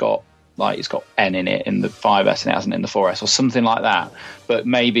whether it's got N in it in the 5S and it hasn't in the 4S or something like that. But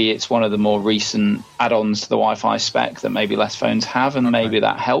maybe it's one of the more recent add-ons to the Wi-Fi spec that maybe less phones have, and maybe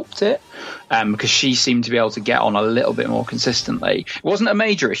that helped it, because she seemed to be able to get on a little bit more consistently. It wasn't a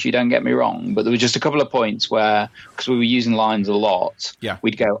major issue, don't get me wrong, but there were just a couple of points where, because we were using lines a lot,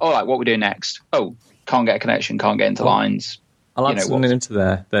 we'd go, all right, what we do next? Oh, can't get a connection, can't get into lines. I'll add something into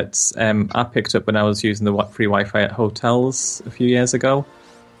there that I picked up when I was using the free Wi-Fi at hotels a few years ago.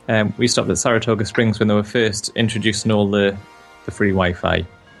 We stopped at Saratoga Springs when they were first introducing all the free Wi-Fi.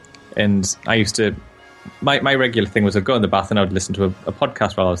 And I used to... My regular thing was I'd go in the bath and I would listen to a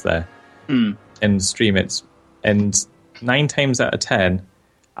podcast while I was there and stream it. And 9 times out of 10,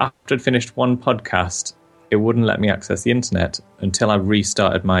 after I'd finished one podcast, it wouldn't let me access the internet until I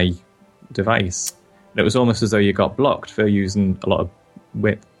restarted my device. And it was almost as though you got blocked for using a lot of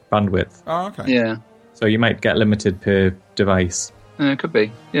bandwidth. Oh, okay. Yeah. So you might get limited per device. It could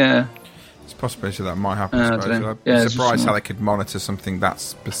be, yeah. It's a possibility that might happen, I suppose. I'm surprised how they could monitor something that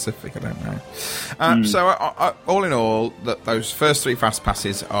specific, I don't know. So, all in all, those first 3 fast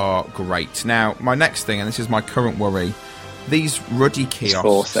passes are great. Now, my next thing, and this is my current worry, these ruddy kiosks.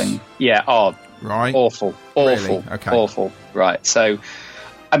 Score thing. Yeah, right? Awful. Really? Okay. Awful. Right, so,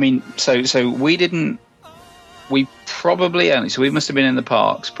 I mean, so we probably only, so we must have been in the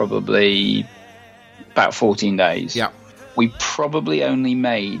parks probably about 14 days. Yeah. We probably only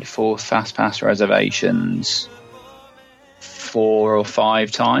made 4 fast pass reservations 4 or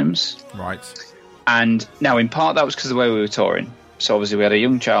 5 times. Right. And now, in part, that was because of the way we were touring. So obviously, we had a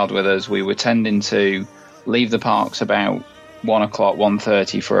young child with us. We were tending to leave the parks about 1 o'clock,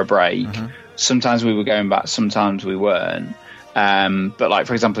 1:30 for a break. Mm-hmm. Sometimes we were going back, sometimes we weren't. But like,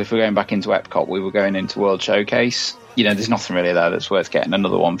 for example, if we're going back into Epcot, we were going into World Showcase. You know, there's nothing really there that's worth getting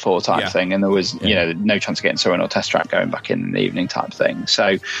another 1-4 type thing. And there was, you know, no chance of getting Soarin' or Test Track going back in the evening type thing.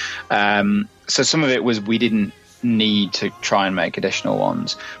 So, so some of it was we didn't need to try and make additional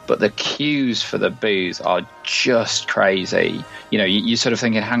ones. But the queues for the booths are just crazy. You know, you're sort of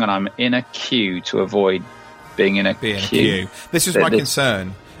thinking, hang on, I'm in a queue to avoid being in a queue. This is my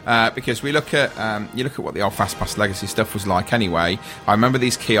concern. Because we look at you look at what the old FastPass Legacy stuff was like anyway. I remember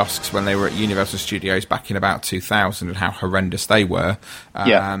these kiosks when they were at Universal Studios back in about 2000 and how horrendous they were.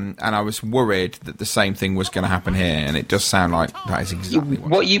 And I was worried that the same thing was going to happen here, and it does sound like that is exactly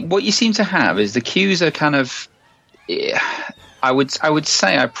what you seem to have is the queues are kind of. I would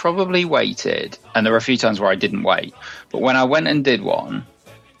say I probably waited, and there were a few times where I didn't wait. But when I went and did one,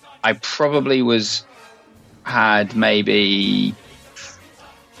 I probably had maybe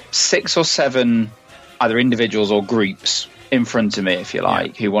 6 or 7 either individuals or groups in front of me, if you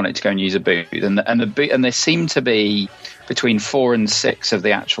like, who wanted to go and use a booth, and there seemed to be between 4 and 6 of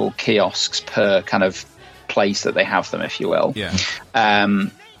the actual kiosks per kind of place that they have them, if you will.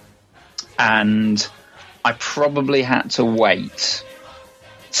 And I probably had to wait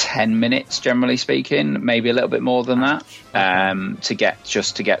 10 minutes, generally speaking, maybe a little bit more than that, to get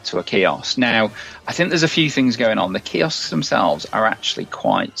to a kiosk. Now, I think there's a few things going on. The kiosks themselves are actually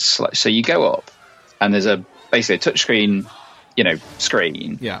quite slow. So you go up, and there's basically a touchscreen,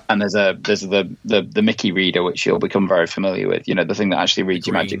 screen, and there's the Mickey reader, which you'll become very familiar with. You know, the thing that actually reads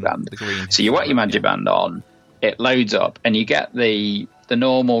your Magic Band. So you whack your Magic Band on, it loads up, and you get the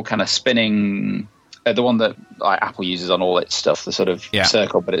normal kind of spinning. The one that like Apple uses on all its stuff, the sort of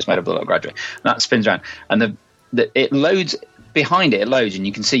circle, but it's made of a little graduate. And that spins around, and it loads behind it. It loads, and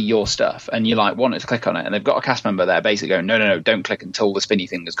you can see your stuff. And you want to click on it, and they've got a cast member there, basically going, no, don't click until the spinny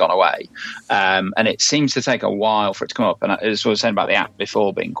thing has gone away. And it seems to take a while for it to come up. And as I was saying about the app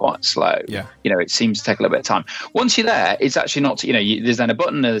before being quite slow, it seems to take a little bit of time. Once you're there, it's actually not. There's then a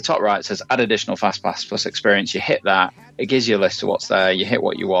button at the top right that says "Add additional FastPass Plus experience." You hit that. It gives you a list of what's there. You hit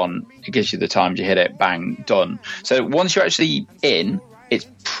what you want. It gives you the times you hit it. Bang, done. So once you're actually in, it's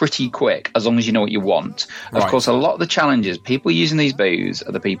pretty quick as long as you know what you want. Of course, a lot of the challenges, people using these booths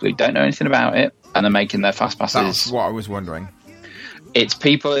are the people who don't know anything about it and are making their fast passes. That's what I was wondering. It's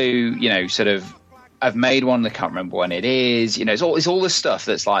people who, sort of have made one, they can't remember when it is. It's all this stuff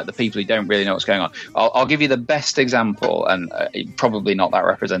that's like the people who don't really know what's going on. I'll give you the best example, and probably not that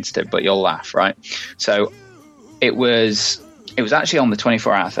representative, but you'll laugh, right? So it was actually on the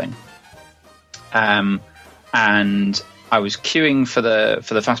 24-hour thing. And I was queuing for the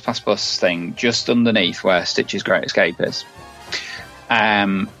FastPass Plus thing just underneath where Stitch's Great Escape is.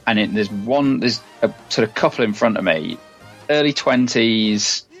 And there's a sort of couple in front of me, early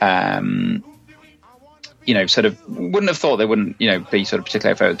 20s, sort of wouldn't have thought they wouldn't, be sort of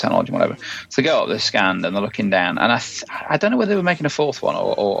particularly afraid of technology and whatever. So they go up, they're scanned, and they're looking down. And I don't know whether they were making a fourth one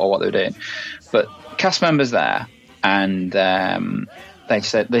or what they were doing, but cast members there, and they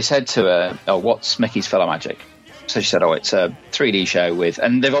said to her, "Oh, what's Mickey's PhiloMagic?" So she said, "Oh, it's a 3D show with,"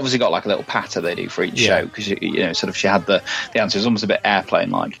 and they've obviously got like a little patter they do for each show, because sort of she had the answer. It was almost a bit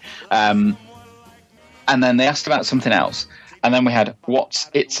airplane like. And then they asked about something else, and then we had what's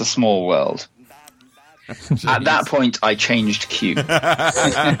It's a Small World. At that point, I changed queue.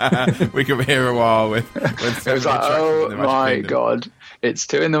 We could be here a while with it was like, oh my god, it's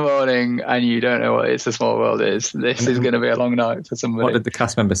 2 a.m. and you don't know what It's a Small World is. This is going to be a long night for somebody. What did the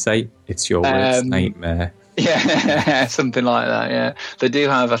cast member say? It's your worst nightmare. Yeah, something like that. Yeah, they do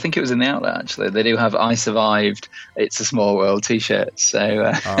have. I think it was in the outlet actually. They do have "I Survived. It's a Small World" T-shirts. So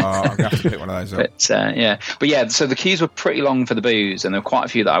I'm gonna have to pick one of those up. But yeah. So the queues were pretty long for the booths, and there were quite a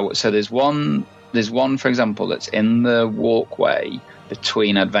few that so there's one, for example, that's in the walkway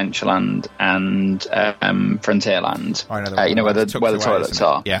between Adventureland and Frontierland. I know the one. You know where the toilets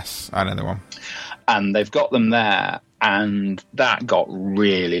are. Yes, I know the one. And they've got them there, and that got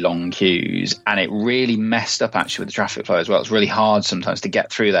really long queues, and it really messed up actually with the traffic flow as well. It's really hard sometimes to get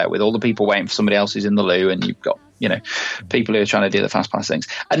through there with all the people waiting for somebody else who's in the loo, and you've got, you know, people who are trying to do the fast pass things.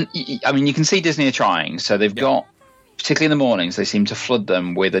 And I mean, you can see Disney are trying. So they've got, particularly in the mornings, they seem to flood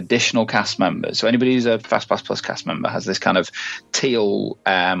them with additional cast members. So anybody who's a FastPass Plus cast member has this kind of teal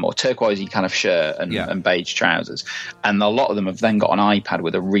or turquoisey kind of shirt and beige trousers, and a lot of them have then got an iPad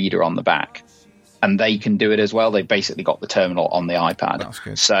with a reader on the back. And they can do it as well. They basically got the terminal on the iPad. That's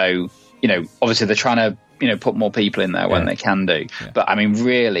good. So, you know, obviously they're trying to, you know, put more people in there when they can do. Yeah. But I mean,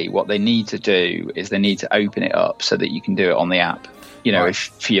 really, what they need to do is they need to open it up so that you can do it on the app. You know, if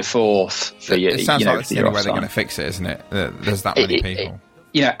for your fourth, for your, it sounds you know, like it's the only way they're going to fix it, isn't it? There's that many people.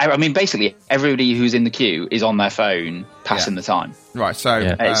 You know, I mean, basically, everybody who's in the queue is on their phone passing the time. Right. So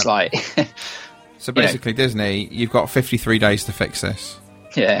it's like, so basically, Disney, you've got 53 days to fix this.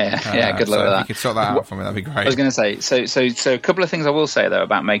 Yeah, good luck with that. If you could sort that out for me, that'd be great. I was going to say, so a couple of things I will say, though,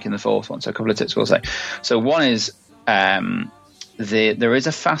 about making the fourth one. So a couple of tips I will say. So one is there is a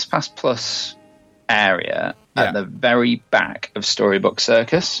FastPass Plus area at the very back of Storybook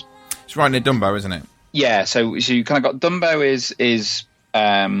Circus. It's right near Dumbo, isn't it? Yeah, so you kind of got Dumbo is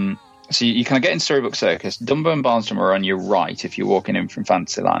so you kind of get in Storybook Circus. Dumbo and Barnstormer are on your right if you're walking in from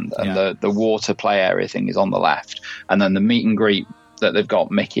Fantasyland, and the water play area thing is on the left, and then the meet and greet that they've got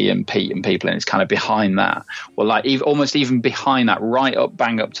Mickey and Pete and people in is kind of behind that. Well, like almost even behind that, right up,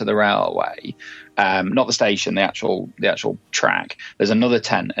 bang up to the railway, not the station, the actual track. There's another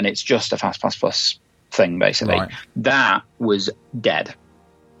tent, and it's just a FastPass Plus thing basically. Right. That was dead.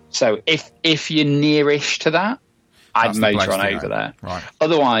 So if you're nearish to that, I'd motor on over there. Right.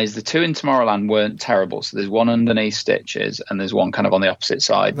 Otherwise, the two in Tomorrowland weren't terrible. So there's one underneath Stitches, and there's one kind of on the opposite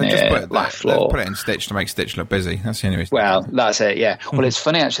side near Laugh Floor. Put it in Stitch to make Stitch look busy. That's the only reason. Well, that's it, yeah. Well, it's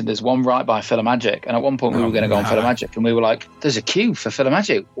funny, actually. There's one right by Philomagic, and at one point we were going to go on Philomagic, and we were like, there's a queue for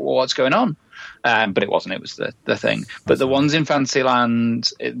Philomagic. What's going on? But it wasn't. It was the thing. But the ones in Fantasyland,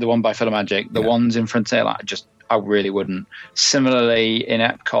 the one by Philomagic, the ones in Frontierland, I really wouldn't. Similarly, in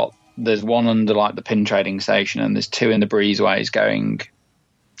Epcot, there's one under like the pin trading station, and there's two in the breezeways going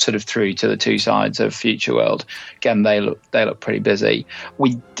sort of through to the two sides of Future World. Again, they look pretty busy.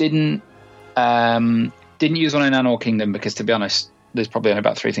 We didn't use one in Animal Kingdom because, to be honest, there's probably only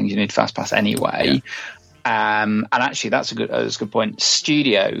about 3 things you need FastPass anyway. Yeah. And actually, that's a good point.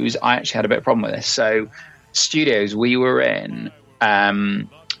 Studios, I actually had a bit of a problem with this. So Studios, we were in, and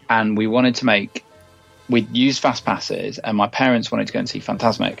we wanted to we'd used fast passes, and my parents wanted to go and see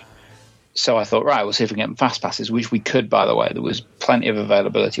Fantasmic. So I thought, right, we'll see if we can get fast passes, which we could, by the way. There was plenty of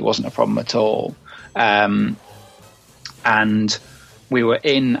availability. It wasn't a problem at all. And we were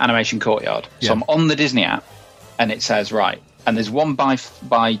in Animation Courtyard. Yeah. So I'm on the Disney app, and it says, right, and there's one by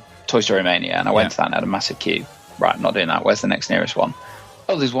Toy Story Mania, and I went to that and had a massive queue. Right, I'm not doing that. Where's the next nearest one?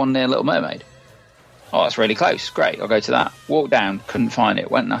 Oh, there's one near Little Mermaid. Oh, that's really close. Great, I'll go to that. Walked down, couldn't find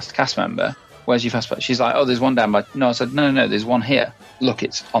it. Went and asked the cast member, where's your fast pass? She's like, oh, there's one down by... No, I said, no, there's one here. Look,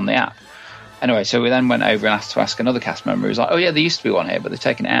 it's on the app. Anyway, so we then went over and asked another cast member who was like, oh, yeah, there used to be one here, but they've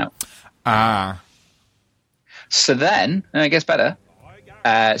taken it out. So then, and it gets better,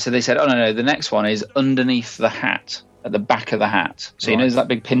 so they said, oh, no, the next one is underneath the hat, at the back of the hat. So you know there's that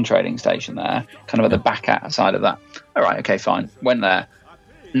big pin trading station there, kind of at the back side of that. All right, okay, fine. Went there.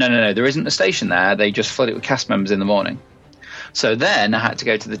 No, there isn't a station there. They just flood it with cast members in the morning. So then I had to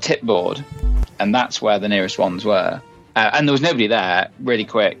go to the tip board, and that's where the nearest ones were. And there was nobody there, really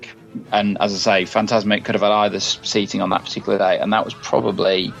quick. And as I say, Fantasmic could have had either seating on that particular day, and that was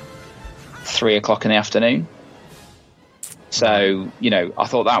probably 3:00 in the afternoon. So, you know, I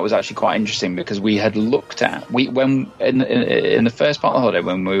thought that was actually quite interesting because we had looked at when in the first part of the holiday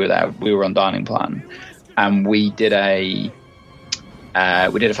when we were there, we were on dining plan, and we did a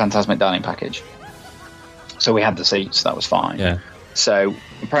Fantasmic dining package. So we had the seats, that was fine. Yeah. So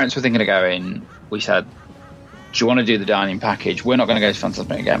my parents were thinking of going. We said, do you want to do the dining package? We're not going to go to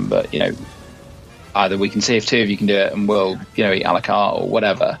Fantasmic again, but, you know, either we can see if 2 of you can do it and we'll, you know, eat a la carte or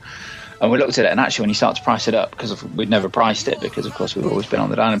whatever. And we looked at it, and actually when you start to price it up, because we'd never priced it because, of course, we've always been on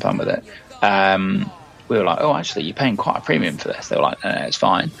the dining plan with it, we were like, oh, actually, you're paying quite a premium for this. They were like, no, it's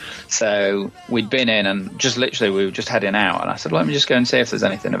fine. So we'd been in, and just literally we were just heading out, and I said, let me just go and see if there's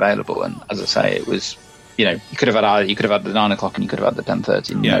anything available. And as I say, it was, you know, you could have had the 9 o'clock and you could have had the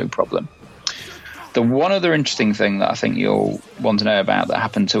 10:30, no problem. The one other interesting thing that I think you'll want to know about that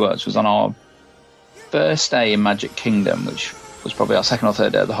happened to us was on our first day in Magic Kingdom, which was probably our second or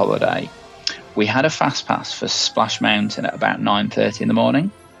third day of the holiday. we had a fast pass for Splash Mountain at about 9:30 in the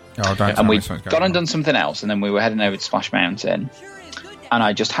morning. Oh, don't and we'd gone and done something else, and then we were heading over to Splash Mountain, and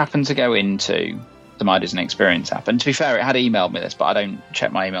I just happened to go into the My Disney Experience app, and to be fair, it had emailed me this, but I don't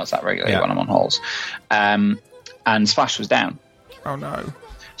check my emails that regularly when I'm on holes, and Splash was down. Oh no.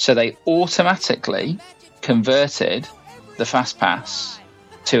 So they automatically converted the fast pass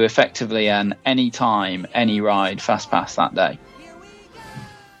to effectively an any time, any ride fast pass that day.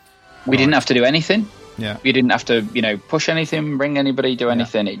 We didn't have to do anything. Yeah. We didn't have to, push anything, ring anybody, do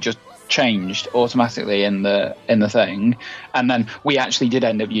anything. It just changed automatically in the thing. And then we actually did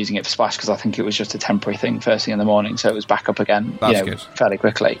end up using it for Splash because I think it was just a temporary thing first thing in the morning, so it was back up again fairly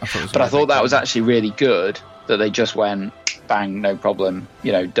quickly. But I thought that was actually really good that they just went bang, no problem,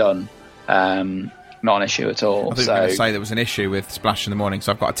 done. Not an issue at all. I think you were going to say there was an issue with Splash in the morning,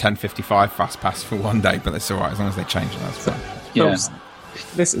 so I've got a 10:55 fast pass for one day, but that's all right as long as they change it. That's fine. Yeah.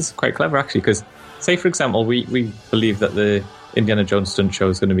 This is quite clever actually, because say for example we believe that the Indiana Jones stunt show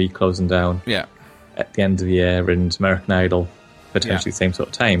is going to be closing down at the end of the year, and American Idol potentially the same sort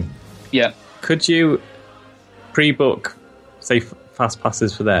of time. Yeah. Could you pre-book, say, fast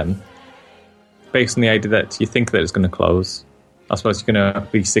passes for them based on the idea that you think that it's going to close? I suppose you're going to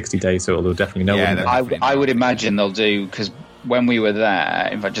be 60 days, so they'll definitely know. I would imagine they'll do, because when we were there,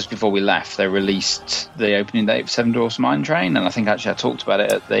 in fact, just before we left, they released the opening date for Seven Dwarfs Mine Train, and I think actually I talked about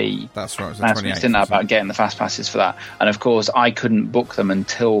it at the... That's right, it was the 28th. Didn't I, about getting the fast passes for that. And of course, I couldn't book them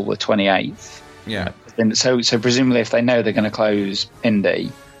until the 28th. Yeah. And so presumably if they know they're going to close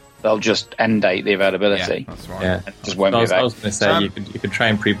Indy, they'll just end date the availability. Yeah, that's right. Yeah. It just won't be I was going to say, you could try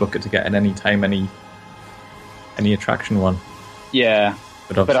and pre-book it to get an any attraction one. Yeah.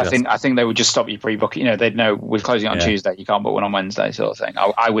 But I think they would just stop you pre-booking. They'd know we're closing it on Tuesday. You can't book one on Wednesday, sort of thing.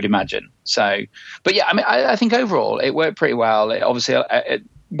 I would imagine. So, but yeah, I mean, I think overall it worked pretty well.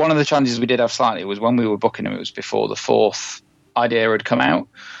 One of the challenges we did have slightly was when we were booking them, it was before the fourth idea had come out.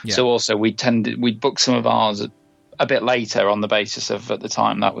 Yeah. So also we'd booked some of ours a bit later on the basis of, at the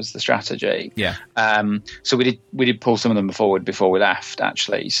time, that was the strategy. Yeah. So we did pull some of them forward before we left,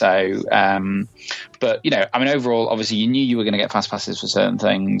 actually. So, but I mean, overall, obviously, you knew you were going to get fast passes for certain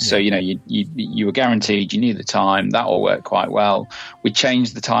things. So you were guaranteed. You knew the time. That all worked quite well. We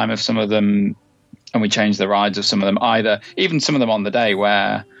changed the time of some of them, and we changed the rides of some of them. Even some of them on the day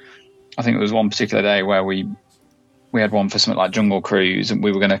where, I think it was one particular day where we had one for something like Jungle Cruise, and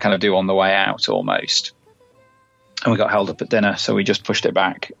we were going to kind of do on the way out almost. And we got held up at dinner, so we just pushed it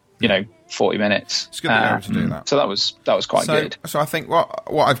back, 40 minutes. It's good that you're able to do that. So that was quite good. So I think what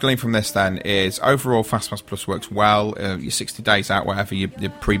I've gleaned from this then is overall FastPass Plus works well. Your 60 days out, whatever, your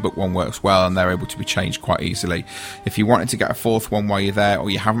pre-book one works well, and they're able to be changed quite easily. If you wanted to get a fourth one while you're there, or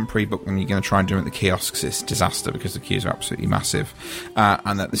you haven't pre-booked and you're going to try and do it at the kiosks, it's a disaster because the queues are absolutely massive.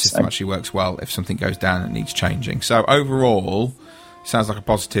 And that the system actually works well if something goes down and needs changing. So overall, sounds like a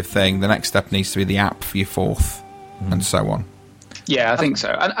positive thing. The next step needs to be the app for your fourth. And so on. Yeah, I think so.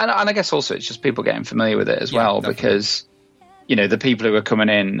 And I guess also it's just people getting familiar with it as well, definitely. Because, the people who are coming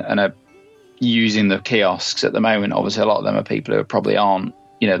in and are using the kiosks at the moment, obviously a lot of them are people who probably aren't,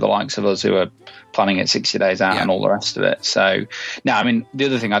 the likes of us who are planning it 60 days out and all the rest of it. So, now, I mean, the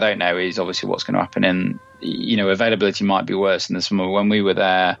other thing I don't know is obviously what's going to happen in, availability might be worse in the summer. When we were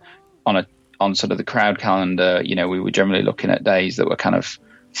there on sort of the crowd calendar, we were generally looking at days that were kind of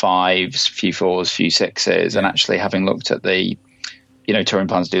 5s, few 4s, few 6s, and actually having looked at the, touring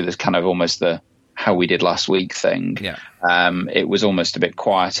plans do this kind of almost the how we did last week thing. Yeah. It was almost a bit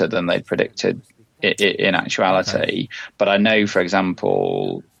quieter than they'd predicted in actuality. Okay. But I know, for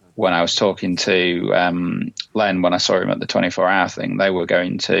example, when I was talking to Len, when I saw him at the 24-hour thing, they were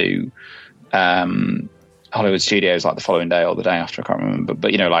going to Hollywood Studios like the following day or the day after, I can't remember.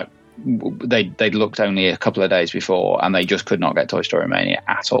 But they'd looked only a couple of days before, and they just could not get Toy Story Mania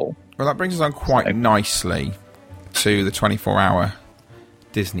at all. Well, that brings us on quite nicely to the 24-hour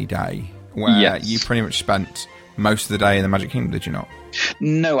Disney day, where you pretty much spent most of the day in the Magic Kingdom, did you not?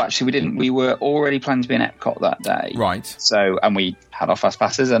 No, actually we didn't. We were already planned to be in Epcot that day. Right. So, and we had our fast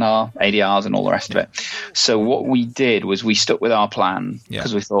passes and our ADRs and all the rest of it. So what we did was we stuck with our plan,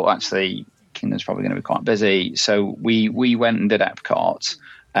 because we thought actually Kingdom's probably going to be quite busy. So we went and did Epcot.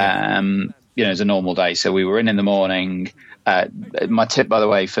 As a normal day. So we were in the morning. My tip, by the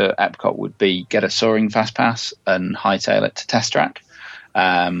way, for Epcot would be get a Soaring Fast Pass and hightail it to Test Track,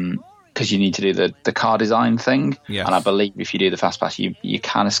 because you need to do the car design thing. Yes. And I believe if you do the Fast Pass, you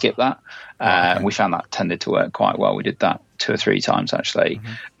kind of skip that. Okay. We found that tended to work quite well. We did that 2 or 3 times actually.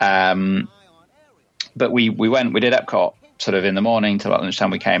 Mm-hmm. But we did Epcot sort of in the morning till about lunchtime.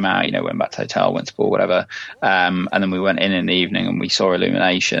 We came out, went back to the hotel, went to pool, whatever. And then we went in the evening and we saw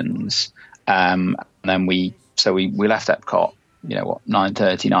Illuminations. And then we left Epcot,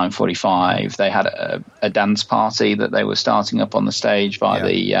 9:30, 9:45. They had a dance party that they were starting up on the stage via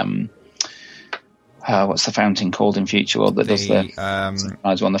the what's the fountain called in Future World that does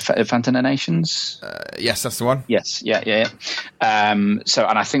the Fountain of Nations? Yes, that's the one. Yes, yeah. And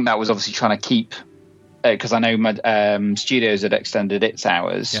I think that was obviously trying to keep, because I know Studios had extended its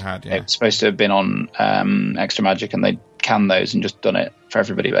hours. It had, It was supposed to have been on Extra Magic, and they canned those and just done it for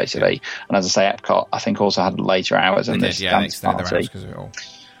everybody basically. Yeah. And as I say, Epcot I think also had later hours and this dance party. Their hours because of it all.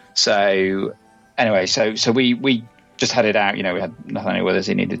 So anyway, so we just headed out. We had Nathaniel with us.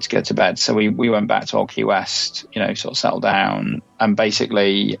 He needed to go to bed, so we went back to Old Key West. Sort of settled down, and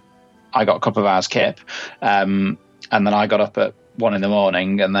basically I got a couple of hours kip, and then I got up at 1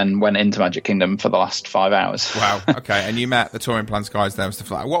 a.m. and then went into Magic Kingdom for the last 5 hours. Wow. Okay. And you met the touring plans guys there and stuff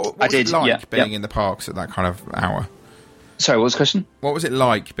like that. What was it like being in the parks at that kind of hour? Sorry, what was the question? What was it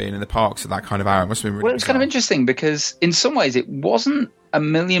like being in the parks at that kind of hour? It must have been really Well, it was kind of interesting because in some ways it wasn't a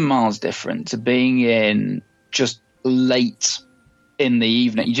million miles different to being in just late in the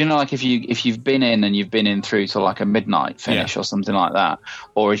evening. Like if you've been in and you've been in through to like a midnight finish or something like that,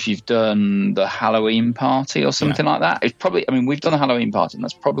 or if you've done the Halloween party or something like that, it's probably, we've done a Halloween party and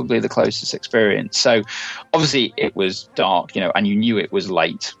that's probably the closest experience. So obviously it was dark, and you knew it was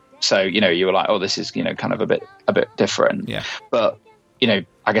late. So, you were like, oh, this is, kind of a bit different. Yeah. But,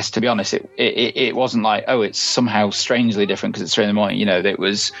 I guess to be honest, it wasn't like, oh, it's somehow strangely different because it's 3 a.m. It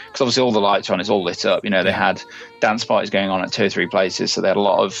was, because obviously all the lights are on, it's all lit up. They had dance parties going on at 2 or 3 places. So they had a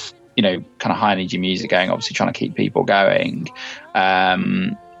lot of, kind of high energy music going, obviously trying to keep people going.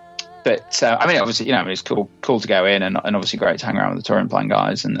 But obviously, it's cool to go in and obviously great to hang around with the touring plan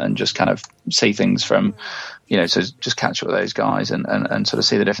guys and just kind of see things from, so just catch up with those guys and sort of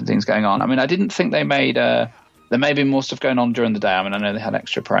see the different things going on. I didn't think they made, there may be more stuff going on during the day. I know they had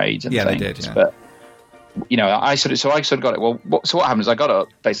extra parades and things. They did, yeah. But, I sort of got it. Well, so what happened is I got up,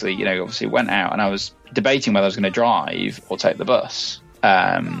 basically, obviously went out and I was debating whether I was going to drive or take the bus.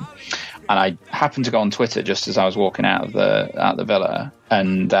 And I happened to go on Twitter just as I was walking out of the villa,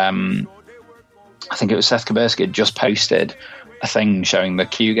 and I think it was Seth Kuberski had just posted a thing showing the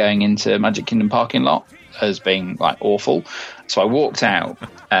queue going into Magic Kingdom parking lot as being like awful. So I walked out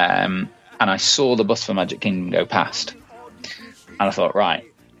and I saw the bus for Magic Kingdom go past, and I thought, right.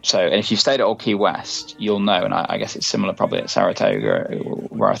 So if you've stayed at Old Key West, you'll know, and I guess it's similar probably at Saratoga,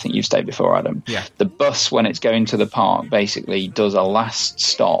 where I think you've stayed before, Adam. Yeah. The bus, when it's going to the park, basically does a last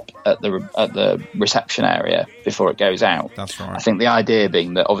stop at the reception area before it goes out. That's right. I think the idea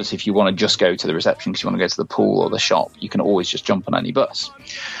being that obviously if you want to just go to the reception because you want to go to the pool or the shop, you can always just jump on any bus.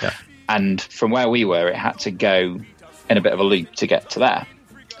 Yeah. And from where we were, it had to go in a bit of a loop to get to there.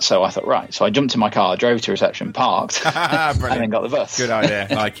 So I thought, right. So I jumped in my car, drove to reception, parked, and then got the bus. Good idea.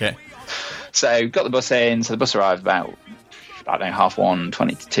 Like it. So got the bus in. So the bus arrived about, 1:30,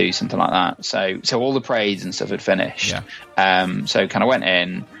 20 to 2, something like that. So all the parades and stuff had finished. Yeah. So kind of went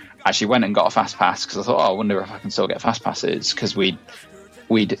in, actually went and got a fast pass because I thought, I wonder if I can still get fast passes because we'd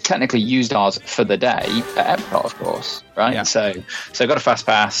technically used ours for the day at Epcot, of course, right? Yeah. So I got a fast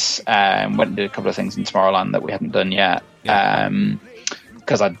pass, went and did a couple of things in Tomorrowland that we hadn't done yet.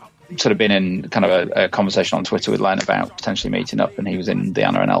 Because I'd sort of been in kind of a conversation on Twitter with Len about potentially meeting up, and he was in the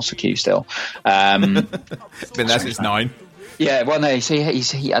Anna and Elsa queue still. Been there since 9. Yeah, well, no,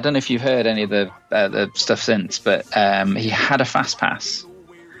 he I don't know if you've heard any of the stuff since, but he had a fast pass,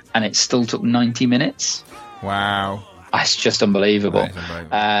 and it still took 90 minutes. Wow. That's just unbelievable. That is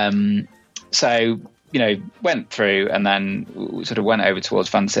unbelievable. So, went through and then sort of went over towards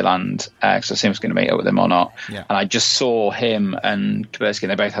Fantasyland because I assumed I was going to meet up with him or not. Yeah. And I just saw him and Kuberski,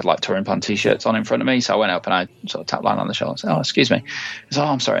 and they both had like touring plan t-shirts on in front of me. So I went up and I sort of tapped Len on the shoulder and said, "Oh, excuse me." He said, "Oh,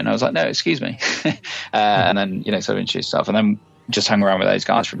 I'm sorry." And I was like, "No, excuse me." And then, sort of introduced himself and then just hung around with those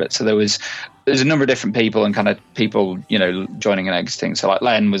guys for a bit. So there's a number of different people and kind of people, joining and exiting. So like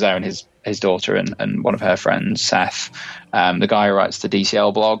Len was there and his daughter and one of her friends, Seth, the guy who writes the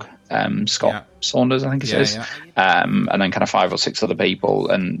DCL blog, Scott Saunders, I think it is. Yeah. And then kind of 5 or 6 other people.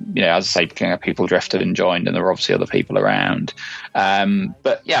 And, as I say, people drifted and joined, and there were obviously other people around.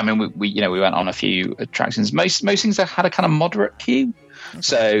 But yeah, we went on a few attractions. Most things that had a kind of moderate queue. Okay.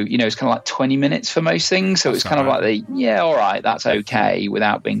 So, it's kind of like 20 minutes for most things. So it was kind of like all right, that's okay,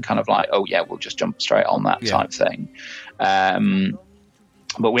 without being kind of like, oh yeah, we'll just jump straight on that type thing.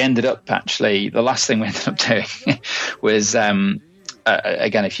 But we ended up actually, the last thing we ended up doing was, again,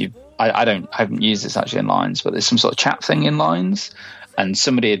 I haven't used this actually in Lines, but there's some sort of chat thing in Lines, and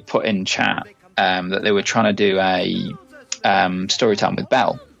somebody had put in chat that they were trying to do a story time with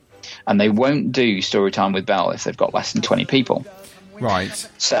Belle, and they won't do story time with Belle if they've got less than 20 people. Right.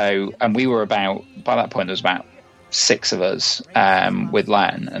 So, and we were by that point, there was about 6 of us with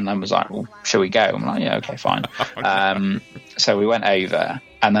Len, and Len was like, well, shall we go? I'm like, yeah, okay, fine. So we went over,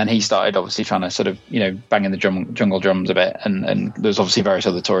 and then he started obviously trying to sort of, banging the jungle drums a bit, and there's obviously various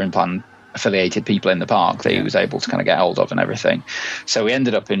other touring plan affiliated people in the park that he was able to kind of get hold of and everything. So we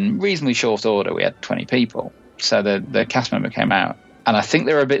ended up in reasonably short order. We had 20 people. So the cast member came out, and I think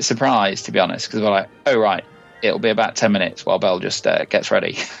they were a bit surprised, to be honest, because they were like, oh, right, it'll be about 10 minutes while Belle just gets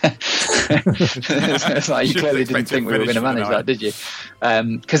ready. It's like, you clearly didn't think we were going to manage that, did you?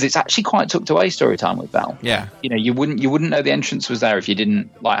 Because it's actually quite tucked away story time with Belle. Yeah. You wouldn't know the entrance was there if you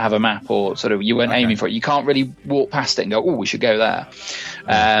didn't have a map, or sort of, you weren't aiming for it. You can't really walk past it and go, oh, we should go there.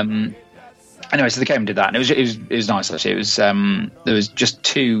 Anyway, so they came and did that, and it was nice actually. It was there was just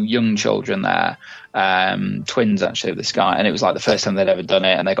 2 young children there, twins actually, of this guy, and it was like the first time they'd ever done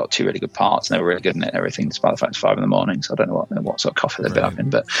it, and they got 2 really good parts, and they were really good in it and everything, despite the fact it's 5 a.m, so I don't know what sort of coffee they've been having.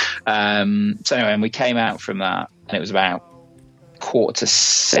 But so anyway, and we came out from that, and it was about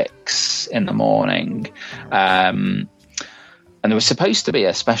 5:45 in the morning. And there was supposed to be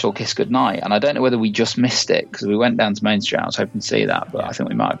a special Kiss Goodnight, and I don't know whether we just missed it, because we went down to Main Street. I was hoping to see that, but I think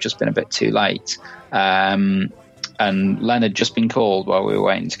we might have just been a bit too late. And Len had just been called while we were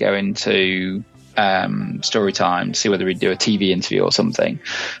waiting to go into story time to see whether he'd do a TV interview or something.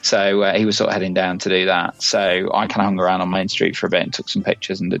 So he was sort of heading down to do that. So I kind of hung around on Main Street for a bit and took some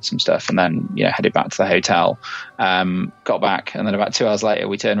pictures and did some stuff, and then headed back to the hotel. Got back, and then about 2 hours later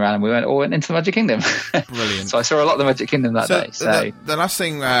we turned around and we went into the Magic Kingdom. Brilliant. So I saw a lot of the Magic Kingdom that day. So the last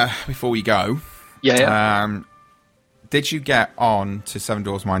thing before we go, did you get on to Seven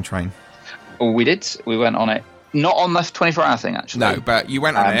Dwarfs Mine Train? Oh, we did. We went on it. Not on the 24-hour thing, actually. No, but you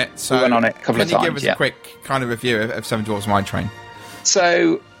went on it. So we went on it a couple of times. Can you give us a quick kind of review of Seven Dwarfs Mine Train?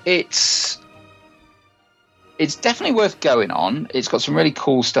 So it's definitely worth going on. It's got some really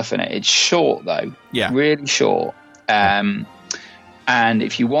cool stuff in it. It's short, though. Yeah. Really short. And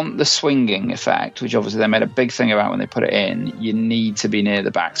if you want the swinging effect, which obviously they made a big thing about when they put it in, you need to be near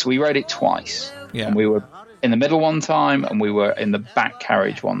the back. So we rode it twice. Yeah. And we were in the middle one time, and we were in the back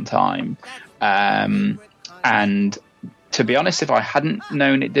carriage one time. And to be honest, if I hadn't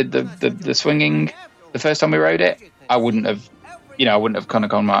known it did the swinging the first time we rode it, I wouldn't have kind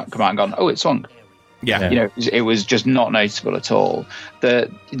of come out and gone, oh, it swung. Yeah. It was just not noticeable at all. The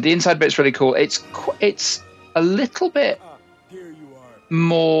inside bit's really cool. It's a little bit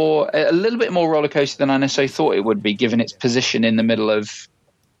more roller coaster than I necessarily thought it would be, given its position in the middle of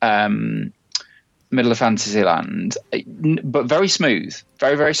Fantasyland, but very smooth,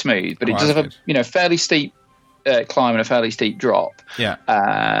 very, very smooth. But it does have a fairly steep climb and a fairly steep drop. Yeah.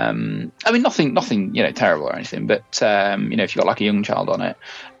 I mean, nothing terrible or anything, but if you've got like a young child on it,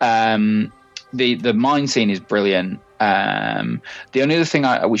 the mine scene is brilliant. The only other thing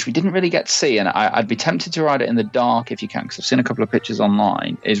which we didn't really get to see, and I'd be tempted to ride it in the dark if you can, because I've seen a couple of pictures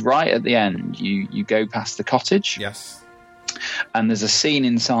online, is right at the end you go past the cottage. Yes. And there's a scene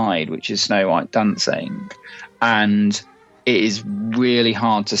inside which is Snow White dancing, and it is really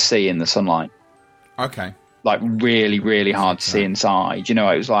hard to see in the sunlight. Okay. Like really, really hard to see inside.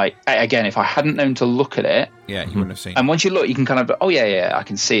 It was like, again, if I hadn't known to look at it, you wouldn't have seen. And once you look, you can kind of, I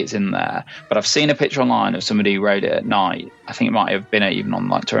can see it's in there. But I've seen a picture online of somebody who rode it at night. I think it might have been even on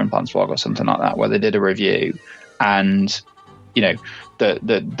like Touring Plans blog or something like that, where they did a review, and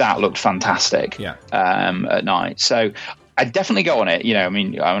that looked fantastic. Yeah. At night. So I'd definitely go on it.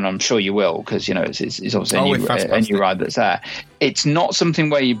 I'm sure you will, because it's obviously a new ride that's there. It's not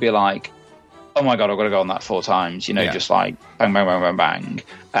something where you'd be like, oh my god, I've got to go on that 4 times. Just like bang, bang, bang, bang,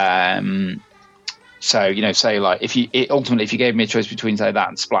 bang. So say like if you gave me a choice between say that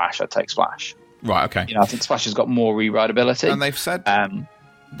and Splash, I'd take Splash. Right. Okay. I think Splash has got more re-rideability. And they've said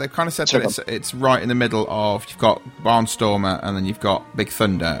they've kind of said that it's right in the middle of, you've got Barnstormer and then you've got Big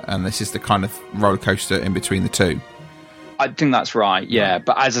Thunder, and this is the kind of roller coaster in between the two. I think that's right, yeah.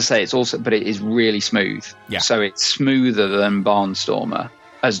 But as I say, it is really smooth. Yeah. So it's smoother than Barnstormer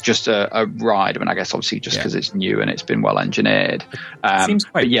as just a ride. I mean, I guess obviously just because it's new and it's been well engineered. It seems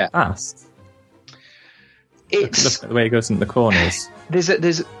quite fast. Look at the way it goes into the corners.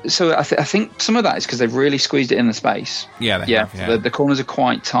 So I think some of that is because they've really squeezed it in the space. Yeah, they have. The corners are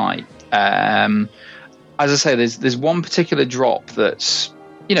quite tight. As I say, there's one particular drop that's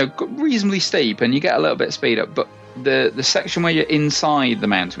reasonably steep, and you get a little bit of speed up, but the section where you're inside the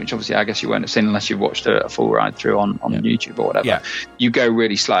mountain, which obviously I guess you won't have seen unless you've watched a full ride through on YouTube or whatever, you go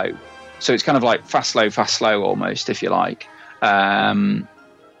really slow. So it's kind of like fast, slow almost, if you like. And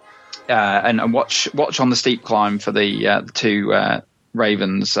watch on the steep climb for the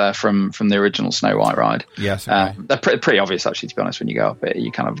ravens from the original Snow White ride. Yes, okay. They're pretty obvious, actually, to be honest. When you go up it,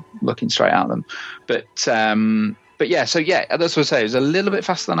 you're kind of looking straight at them. But yeah, so yeah, that's what I say. It was a little bit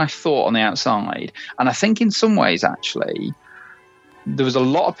faster than I thought on the outside, and I think in some ways, actually, there was a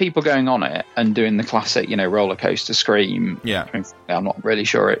lot of people going on it and doing the classic, roller coaster scream. Yeah, I mean, I'm not really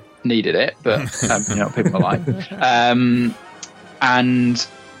sure it needed it, but people are like. And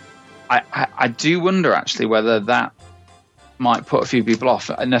I do wonder actually whether that might put a few people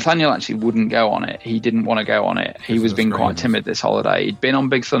off. Nathaniel actually wouldn't go on it. He didn't want to go on it. He was being quite timid this holiday. He'd been on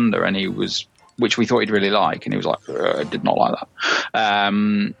Big Thunder and which we thought he'd really like, and he was like, I did not like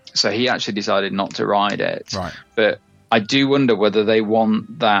that. So he actually decided not to ride it. Right. But I do wonder whether they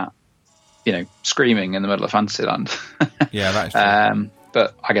want that, screaming in the middle of Fantasyland. Yeah, that is true.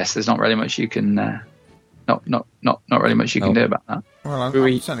 But I guess there's not really much you can, not really much you can do about that. Well,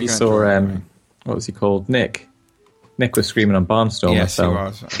 we saw what was he called? Nick. Nick was screaming on Barnstormer. Yes, he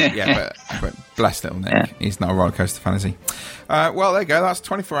was. Yeah, but bless little Nick. Yeah. He's not a roller coaster fantasy. Well, there you go. That's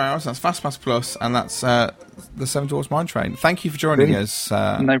 24 hours. That's FastPass Plus, and that's the Seven Dwarfs Mine Train. Thank you for joining us.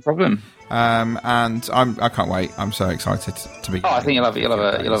 No problem. And I can't wait. I'm so excited to be. I think you'll have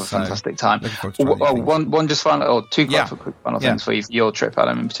a fantastic time. One just final, or two quick final things for your trip,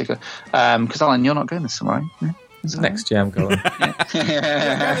 Adam, in particular. Because Alan, you're not going this summer, right? Next year I'm going.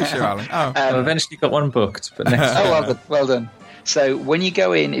 Sure, Alan. I've eventually got one booked, but next year. Well done. So when you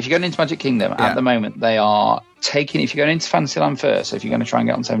go in, if you're going into Magic Kingdom, at the moment they are taking, if you're going into Fantasyland first, so if you're going to try and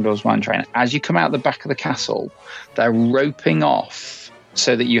get on Seven Dwarfs Mine Train, as you come out the back of the castle, they're roping off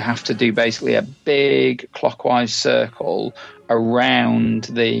so that you have to do basically a big clockwise circle around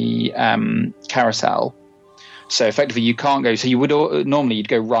the carousel. So effectively, you can't go. So you would normally you'd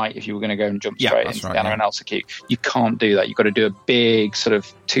go right if you were going to go and jump straight into the Anna and Elsa queue. You can't do that. You've got to do a big sort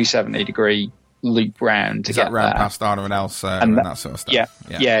of 270-degree loop round to get round there. Past Anna and Elsa and that sort of stuff.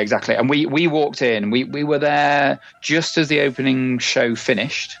 Yeah, exactly. And we walked in. We were there just as the opening show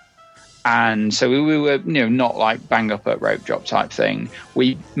finished. And so we were, not like bang up at rope drop type thing.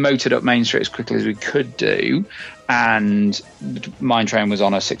 We motored up Main Street as quickly as we could do, and Mine Train was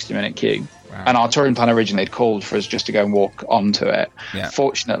on a 60-minute queue. Wow. And our touring plan originally had called for us just to go and walk onto it. Yeah.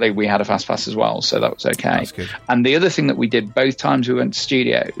 Fortunately, we had a fast pass as well, so that was okay. That's good. And the other thing that we did both times we went to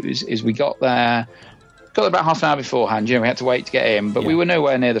studios is we got there about half an hour beforehand. We had to wait to get in, but we were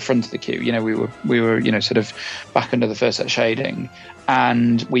nowhere near the front of the queue. We were sort of back under the first set shading,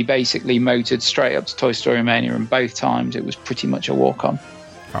 and we basically motored straight up to Toy Story Mania, and both times it was pretty much a walk on.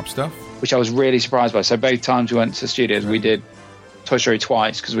 Fab stuff. Which I was really surprised by. So both times we went to studios, we did Toy Story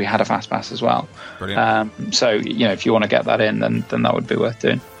twice because we had a fast pass as well. Brilliant. So if you want to get that in, then that would be worth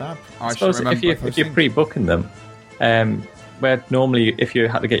doing. Fab. I suppose if you're pre-booking them, where normally if you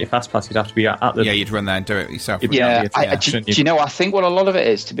had to get your fast pass, you'd have to be at the you'd run there and do it yourself. Do you know? I think what a lot of it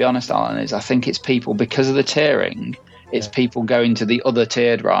is, to be honest, Alan, is I think it's people because of the tiering. It's people going to the other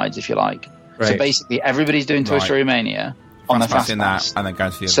tiered rides, if you like. Right. So basically, everybody's doing Toy Story Mania on the fast pass, and then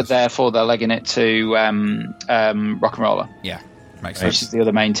going to the others. So therefore, they're legging it to Rock'n'Roller. Yeah. Makes sense. Which is the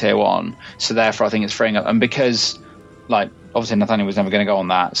other main tier one. So therefore, I think it's freeing up. And because, obviously Nathaniel was never going to go on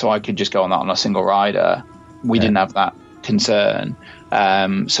that, so I could just go on that on a single rider. We didn't have that concern,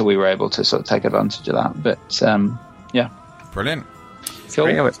 so we were able to sort of take advantage of that. But brilliant. It's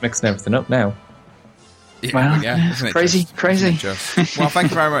great how it's mixing everything up now. Well, isn't it crazy. Well,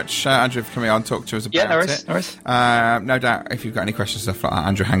 thank you very much, Andrew, for coming on and talk to us about it. No worries. No doubt, if you've got any questions and stuff like that,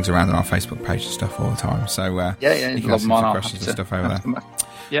 Andrew hangs around on our Facebook page and stuff all the time. So you can ask some questions and stuff over there.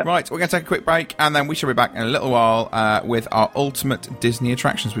 Yeah. Right, we're going to take a quick break, and then we shall be back in a little while with our ultimate Disney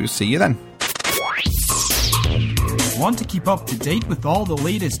attractions. We will see you then. Want to keep up to date with all the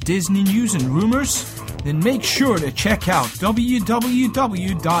latest Disney news and rumors? Then make sure to check out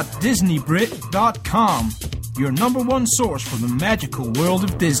www.disneybrit.com, your number one source for the magical world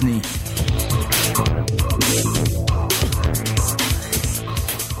of Disney.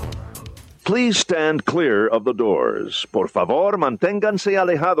 Please stand clear of the doors. Por favor, manténganse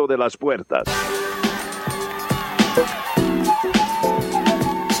alejado de las puertas.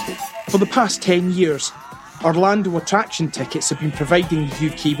 For the past 10 years, Orlando Attraction Tickets have been providing the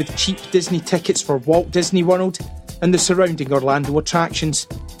UK with cheap Disney tickets for Walt Disney World and the surrounding Orlando attractions.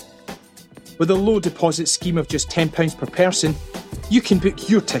 With a low deposit scheme of just £10 per person, you can book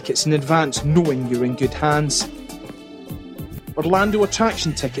your tickets in advance knowing you're in good hands. Orlando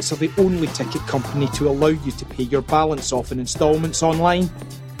Attraction Tickets are the only ticket company to allow you to pay your balance off in instalments online,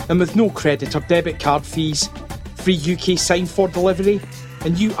 and with no credit or debit card fees, free UK sign for delivery,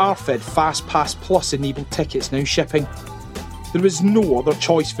 and you are fed FastPass Plus enabled tickets now shipping. There is no other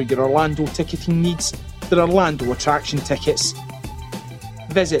choice for your Orlando ticketing needs than Orlando Attraction Tickets.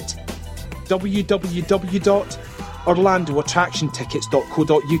 Visit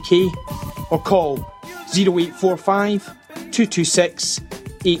www.orlandoattractiontickets.co.uk or call 0845 226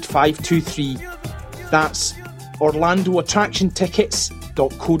 8523. That's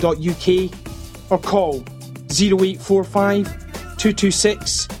orlandoattractiontickets.co.uk or call 0845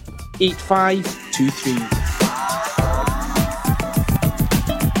 226 8523.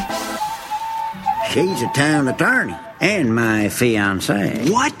 She's a town attorney and my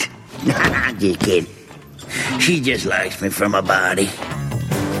fiancée. What? Just kidding. She just likes me for my body.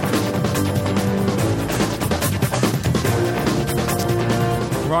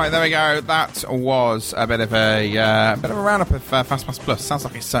 Right, there we go. That was a bit of a roundup of FastPass Plus. Sounds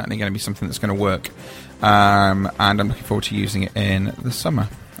like it's certainly going to be something that's going to work, and I'm looking forward to using it in the summer.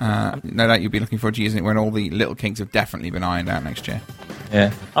 No doubt you'll be looking forward to using it when all the little kinks have definitely been ironed out next year.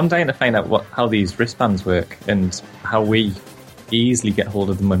 Yeah, I'm dying to find out how these wristbands work and how we easily get hold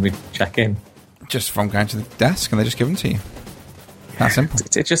of them when we check in. Just from going to the desk and they just give them to you. That's simple.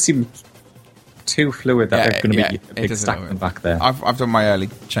 It just seems too fluid that there's going to be a big stack of them back there. I've done my early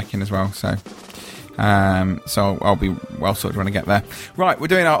check-in as well, so I'll be well sorted when I get there. Right, we're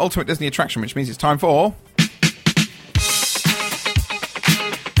doing our Ultimate Disney attraction, which means it's time for...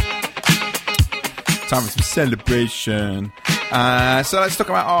 Time for some celebration. So let's talk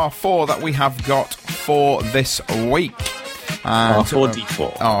about our 4 that we have got for this week. Our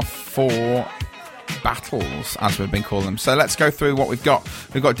 4D4. Our 4 battles, as we've been calling them. So let's go through what we've got.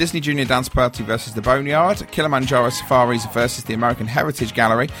 We've got Disney Junior Dance Party versus the Boneyard, Kilimanjaro Safaris versus the American Heritage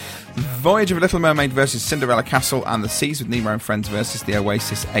Gallery, Voyage of Little Mermaid versus Cinderella Castle, and the Seas with Nemo and Friends versus the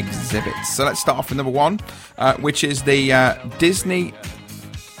Oasis exhibits. So let's start off with number 1, which is the Disney...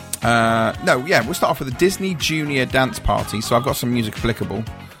 we'll start off with the Disney Junior Dance Party. So I've got some music applicable.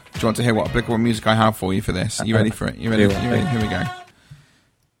 Do you want to hear what applicable music I have for you for this? Are you ready for it? You ready? Here we go.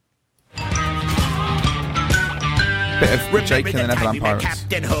 Bit of Jake and the Neverland Pirates.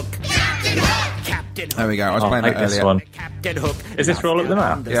 There we go. I was playing that earlier. One. Is this Roll Up the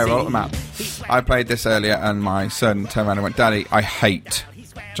Map? Yeah, Roll Up the Map. I played this earlier and my son turned around and went, "Daddy, I hate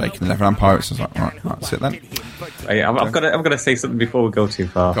Jake and the Neverland Pirates." I was like, right, that's it then. I've got to say something before we go too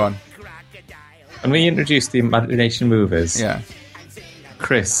far. Go on. When we introduced the Imagination Movers, yeah,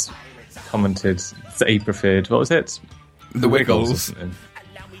 Chris commented that he preferred, what was it? The Wiggles.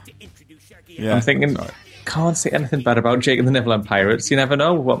 Yeah. I'm thinking, can't say anything bad about Jake and the Neverland Pirates. You never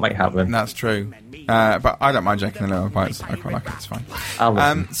know what might happen. That's true. But I don't mind Jake and the Neverland Pirates. I quite like it. It's fine.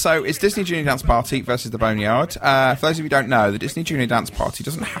 So it's Disney Junior Dance Party versus the Boneyard. For those of you who don't know, the Disney Junior Dance Party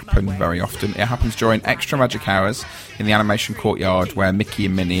doesn't happen very often. It happens during extra magic hours in the animation courtyard where Mickey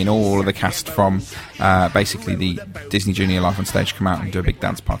and Minnie and all of the cast from basically the Disney Junior Live on Stage come out and do a big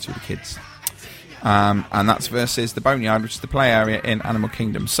dance party with the kids. And that's versus the Boneyard, which is the play area in Animal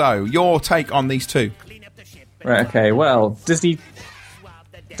Kingdom. So, your take on these two? Right, okay, well, Disney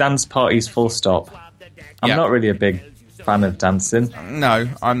dance parties full stop. I'm not really a big fan of dancing. No,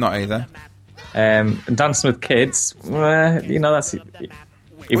 I'm not either. And dancing with kids, that's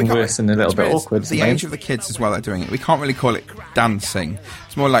even worse and a little bit awkward. The age of the kids as well are doing it. We can't really call it dancing.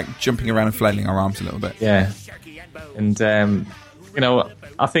 It's more like jumping around and flailing our arms a little bit. Yeah. And,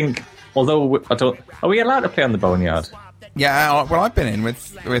 I think... Although are we allowed to play on the Boneyard? Yeah, well, I've been in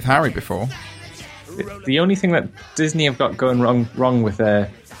with Harry before. The only thing that Disney have got going wrong with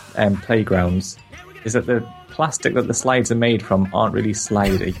their playgrounds is that the plastic that the slides are made from aren't really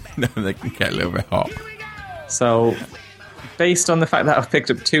slidey. No, they can get a little bit hot. So, based on the fact that I've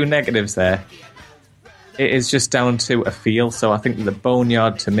picked up 2 negatives there, it is just down to a feel. So I think the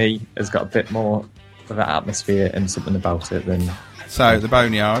Boneyard, to me, has got a bit more of that atmosphere and something about it than... So, the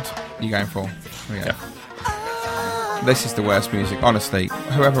Boneyard, you going for? Here we go. Yeah. This is the worst music. Honestly,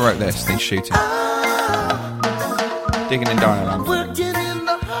 whoever wrote this needs shooting. Digging in Dinoland.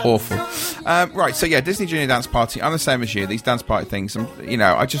 Awful. Right, so yeah, Disney Junior Dance Party. I'm the same as you. These dance party things,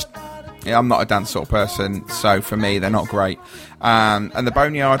 I'm not a dance sort of person, so for me, they're not great. And the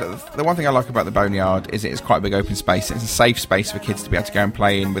Boneyard, the one thing I like about the Boneyard is it's quite a big open space. It's a safe space for kids to be able to go and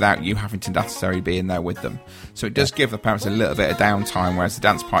play in without you having to necessarily be in there with them. So it does give the parents a little bit of downtime, whereas the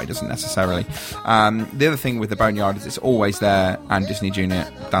dance party doesn't necessarily. The other thing with the Boneyard is it's always there, and Disney Junior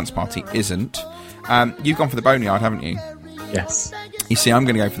Dance Party isn't. You've gone for the Boneyard, haven't you? Yes. You see, I'm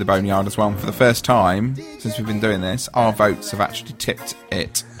going to go for the Boneyard as well. And for the first time since we've been doing this, our votes have actually tipped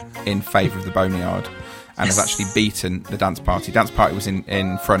it in favour of the Boneyard and has actually beaten the Dance Party. Dance Party was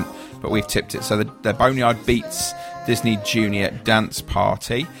in front, but we've tipped it. So the Boneyard beats Disney Junior Dance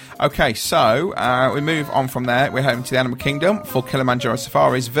Party. Okay, so we move on from there. We're heading to the Animal Kingdom for Kilimanjaro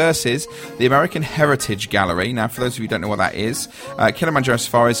Safaris versus the American Heritage Gallery. Now, for those of you who don't know what that is, Kilimanjaro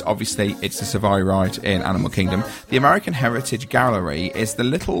Safaris, obviously, it's the safari ride in Animal Kingdom. The American Heritage Gallery is the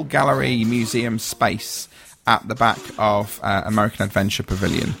little gallery museum space at the back of American Adventure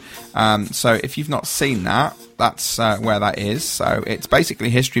Pavilion. So if you've not seen that, that's where that is. So it's basically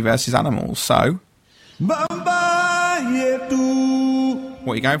history versus animals. So what are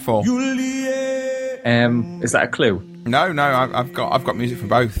you going for? Is that a clue? No, I've got music for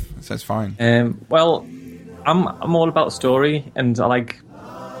both, so it's fine. Well, I'm all about story and I like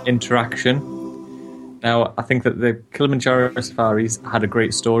interaction. Now, I think that the Kilimanjaro Safaris had a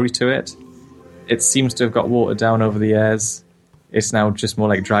great story to it. It seems to have got watered down over the years. It's now just more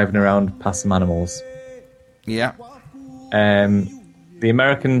like driving around past some animals. Yeah. The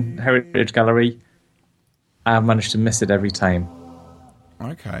American Heritage Gallery, I've managed to miss it every time.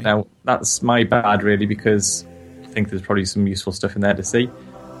 Okay. Now, that's my bad, really, because I think there's probably some useful stuff in there to see.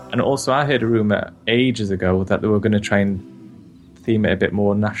 And also, I heard a rumour ages ago that they were going to try and theme it a bit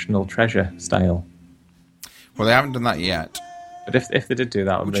more National Treasure style. Well, they haven't done that yet. But if they did do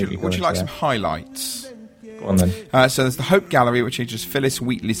that, would you like some highlights? Go on then. So there's the Hope Gallery, which features Phyllis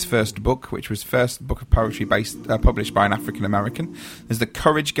Wheatley's first book, which was first book of poetry published by an African American. There's the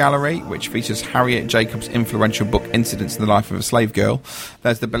Courage Gallery, which features Harriet Jacobs' influential book Incidents in the Life of a Slave Girl.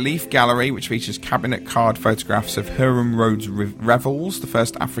 There's the Belief Gallery, which features cabinet card photographs of Hiram Rhodes Revels, the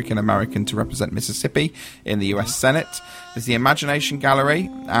first African American to represent Mississippi in the US Senate. There's the Imagination Gallery,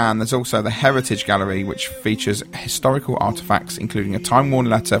 and there's also the Heritage Gallery, which features historical artifacts, including a time-worn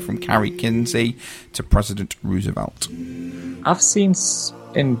letter from Carrie Kinsey to President Roosevelt. I've seen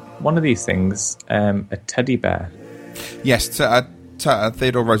in one of these things a teddy bear. Yes,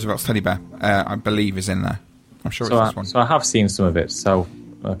 Theodore Roosevelt's teddy bear, I believe, is in there. I'm sure it's this one. So I have seen some of it, so,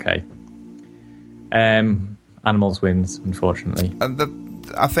 okay. Animals wins, unfortunately.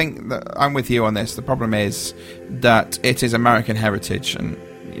 I think that I'm with you on this. The problem is that it is American heritage, and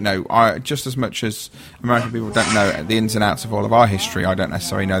just as much as American people don't know the ins and outs of all of our history, I don't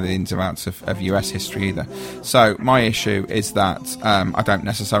necessarily know the ins and outs of US history either. So my issue is that I don't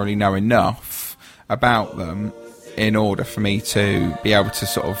necessarily know enough about them in order for me to be able to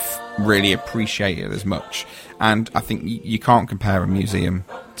sort of really appreciate it as much. And I think you can't compare a museum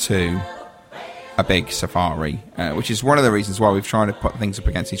to a big safari, which is one of the reasons why we've tried to put things up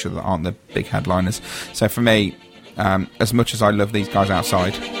against each other that aren't the big headliners. So for me, as much as I love these guys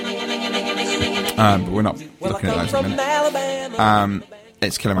outside, but we're not looking at those at the minute,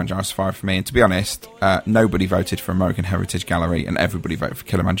 it's Kilimanjaro Safari for me. And to be honest, nobody voted for American Heritage Gallery and everybody voted for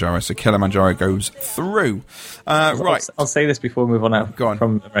Kilimanjaro, so Kilimanjaro goes through. Right. I'll say this before we move on out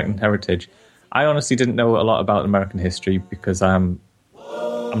from American Heritage. I honestly didn't know a lot about American history because I'm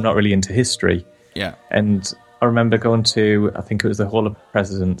not really into history. Yeah. And I remember going to, I think it was the Hall of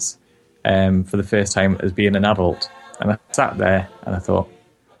Presidents for the first time as being an adult. And I sat there and I thought,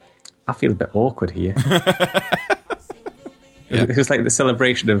 I feel a bit awkward here. It was like the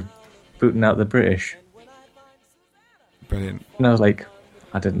celebration of booting out the British. Brilliant. And I was like,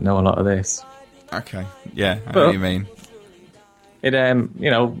 I didn't know a lot of this. Okay. Yeah, I know what you mean. It,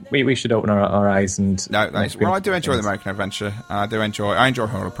 we should open our eyes and. No, thanks. Well, I do enjoy the American Adventure. I enjoy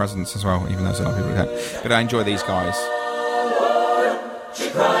Hall of Presidents as well, even though there's a lot of people who don't. But I enjoy these guys.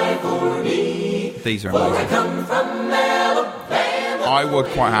 These are amazing. I would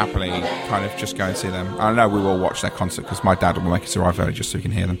quite happily kind of just go and see them. I know we will watch their concert because my dad will make us arrive early just so we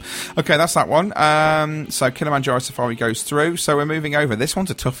can hear them. Okay, that's that one. So Kilimanjaro Safari goes through. So we're moving over. This one's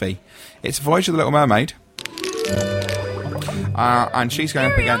a toughie. It's Voyage of the Little Mermaid. And she's going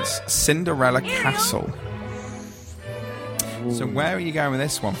up against Cinderella Castle. So where are you going with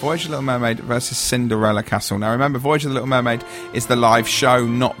this one? Voyage of the Little Mermaid versus Cinderella Castle. Now remember, Voyage of the Little Mermaid is the live show,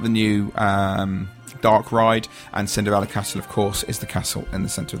 not the new dark ride. And Cinderella Castle, of course, is the castle in the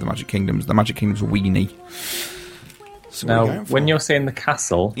centre of the Magic Kingdoms. The Magic Kingdom's weenie. So now, when you're saying the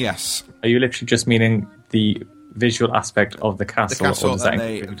castle, yes, are you literally just meaning the visual aspect of the castle? Or does that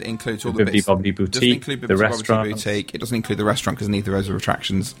includes all the Bibbidi Bobbidi Boutique, the restaurant? Boutique. It doesn't include the restaurant because neither of those are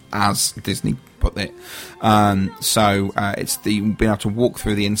attractions, as Disney put it. So it's being able to walk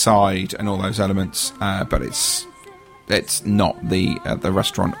through the inside and all those elements, but it's not the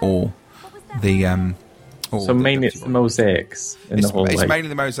restaurant or the. So mainly it's the mosaics in the whole. It's mainly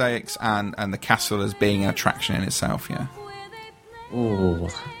the mosaics and the castle as being an attraction in itself. Yeah. Oh,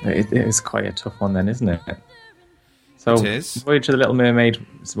 it is quite a tough one then, isn't it? So, it is. Voyage of the Little Mermaid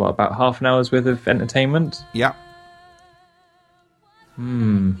is what, about half an hour's worth of entertainment? Yeah.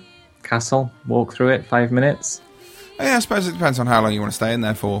 Castle, walk through it, 5 minutes. Yeah, I suppose it depends on how long you want to stay in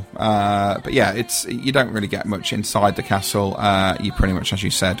there for. But yeah, you don't really get much inside the castle. You pretty much, as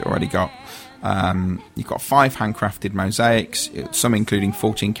you said, already got. You've got 5 handcrafted mosaics, some including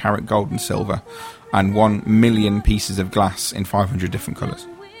 14 karat gold and silver, and 1 million pieces of glass in 500 different colours.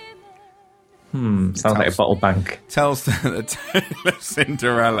 Sounds like a bottle bank. Tells the tale of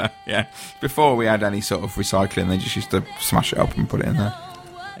Cinderella. Yeah, before we had any sort of recycling, they just used to smash it up and put it in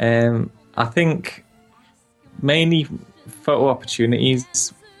there. I think mainly photo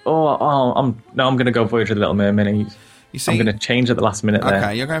opportunities. I'm going to go Voyage of the Little Mermaid. You see, I'm going to change at the last minute. Okay,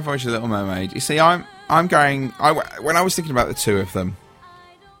 there. You're going Voyage of the Little Mermaid. You see, I'm going. When I was thinking about the two of them,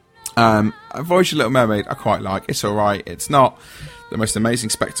 Voyage of the Little Mermaid, I quite like. It's all right. It's not the most amazing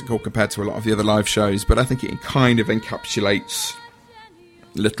spectacle compared to a lot of the other live shows, but I think it kind of encapsulates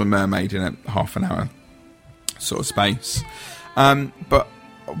Little Mermaid in a half an hour sort of space. But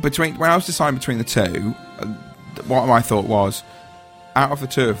when I was deciding between the two, what my thought was, out of the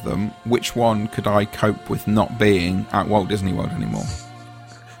two of them, which one could I cope with not being at Walt Disney World anymore?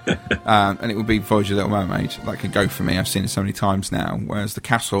 And it would be Voyage of the Little Mermaid. That could go for me. I've seen it so many times now. Whereas the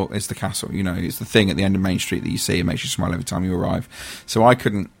castle is the castle. You know, it's the thing at the end of Main Street that you see. It makes you smile every time you arrive. So I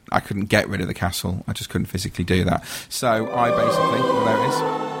couldn't get rid of the castle. I just couldn't physically do that. So I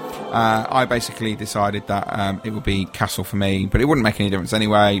basically decided that it would be Castle for me, but it wouldn't make any difference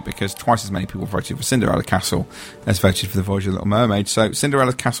anyway, because twice as many people voted for Cinderella Castle as voted for the Voyage of the Little Mermaid. So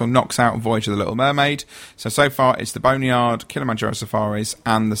Cinderella Castle knocks out Voyage of the Little Mermaid. So far it's the Boneyard, Kilimanjaro Safaris,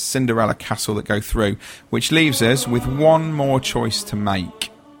 and the Cinderella Castle that go through, which leaves us with one more choice to make.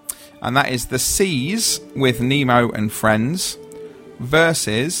 And that is the Seas with Nemo and Friends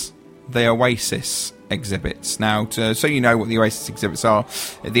versus the Oasis exhibits. Now, so you know what the Oasis exhibits are,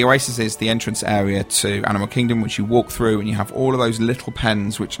 the Oasis is the entrance area to Animal Kingdom, which you walk through, and you have all of those little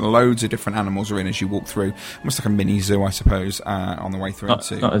pens which loads of different animals are in as you walk through. Almost like a mini zoo, I suppose, on the way through.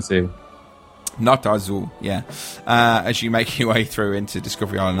 Not a zoo. Not a zoo, yeah. As you make your way through into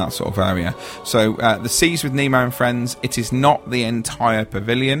Discovery Island, that sort of area. So, the Seas with Nemo and Friends, it is not the entire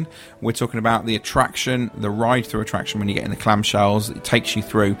pavilion. We're talking about the attraction, the ride-through attraction when you get in the clamshells. It takes you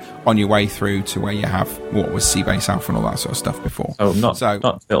through on your way through to where you have what was Sea Base Alpha and all that sort of stuff before. Oh, not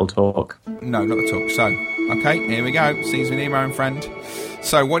Little Talk. No, not the talk. So, okay, here we go. Seas with Nemo and Friend.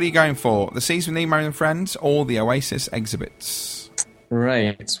 So, what are you going for? The Seas with Nemo and Friends or the Oasis exhibits?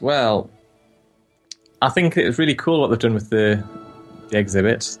 Right, well, I think it's really cool what they've done with the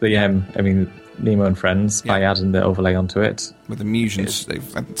exhibit. Nemo and Friends, by adding the overlay onto it. With the Musions,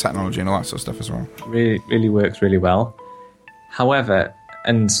 technology and all that sort of stuff as well. Really, really works really well. However,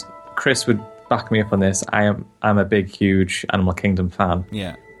 and Chris would back me up on this, I'm a big, huge Animal Kingdom fan.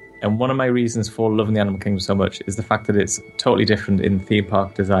 Yeah. And one of my reasons for loving the Animal Kingdom so much is the fact that it's totally different in theme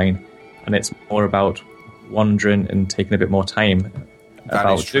park design, and it's more about wandering and taking a bit more time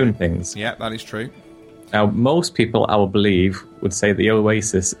about doing things. Yeah, that is true. Now, most people, I will believe, would say the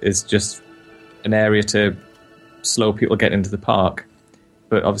Oasis is just an area to slow people getting into the park.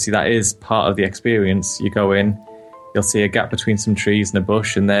 But obviously that is part of the experience. You go in, you'll see a gap between some trees and a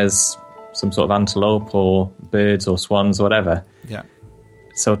bush, and there's some sort of antelope or birds or swans or whatever. Yeah.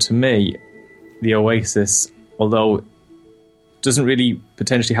 So to me, the Oasis, although it doesn't really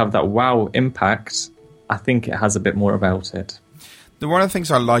potentially have that wow impact, I think it has a bit more about it. One of the things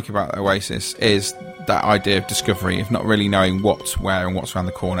I like about Oasis is that idea of discovery, of not really knowing what's where and what's around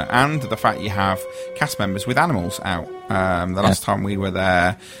the corner, and the fact you have cast members with animals out. The last time we were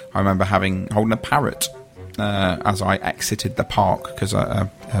there, I remember holding a parrot as I exited the park, because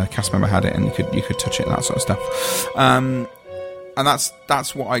a cast member had it and you could touch it and that sort of stuff. And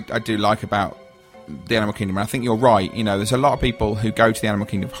that's what I do like about the Animal Kingdom. And I think you're right. You know, there's a lot of people who go to the Animal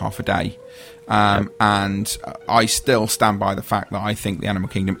Kingdom for half a day. And I still stand by the fact that I think the Animal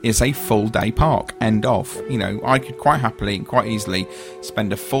Kingdom is a full day park. End of. You know, I could quite happily and quite easily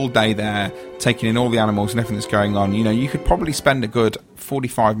spend a full day there, taking in all the animals and everything that's going on. You know, you could probably spend a good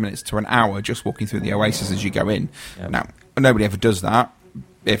 45 minutes to an hour just walking through the Oasis as you go in. Yep. Now, nobody ever does that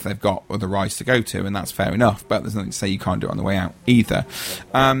if they've got other rides to go to, and that's fair enough, but there's nothing to say you can't do it on the way out either.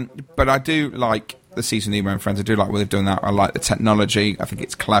 But I do like the Seas with Nemo and Friends. I do like where they've done that. I like the technology. I think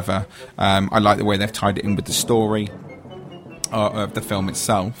it's clever. I like the way they've tied it in with the story of the film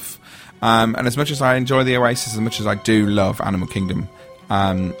itself. And as much as I enjoy the Oasis, as much as I do love Animal Kingdom,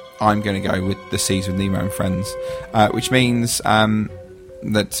 I'm going to go with the Seas with Nemo and Friends, which means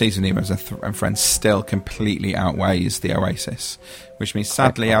that Seas with Nemo and Friends still completely outweighs the Oasis, which means,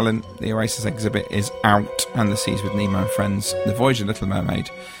 sadly, Alan, the Oasis exhibit is out, and the Seas with Nemo and Friends, the Voyage of Little Mermaid,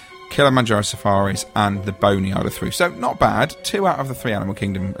 Kilimanjaro Safaris, and the Boneyard are through. So, not bad. 2 out of the 3 Animal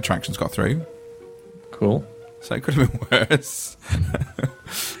Kingdom attractions got through. Cool. So it could have been worse.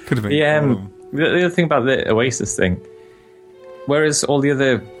 Could have been. The other thing about the Oasis thing, whereas all the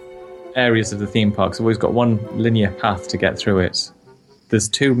other areas of the theme parks have always got one linear path to get through it, there's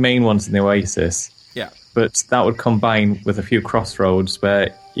two main ones in the Oasis. Yeah. But that would combine with a few crossroads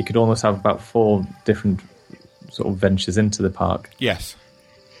where you could almost have about 4 different sort of ventures into the park. Yes.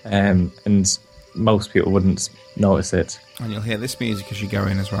 And most people wouldn't notice it. And you'll hear this music as you go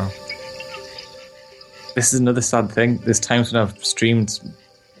in as well. This is another sad thing. There's times when I've streamed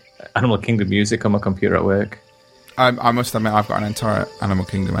Animal Kingdom music on my computer at work. I must admit, I've got an entire Animal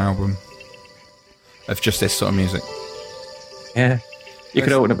Kingdom album of just this sort of music. Yeah. You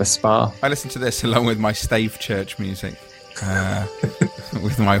could open up a spa. I listen to this along with my Stave Church music,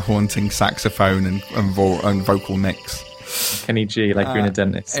 with my haunting saxophone and vocal mix. Kenny G, like you're in a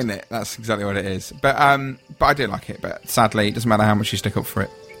dentist. Isn't it? That's exactly what it is. But I do like it. But sadly, it doesn't matter how much you stick up for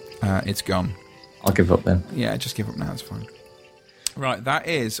it. It's gone. I'll give up then. Yeah, just give up now. It's fine. Right, that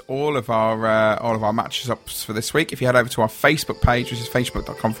is all of our matches ups for this week. If you head over to our Facebook page, which is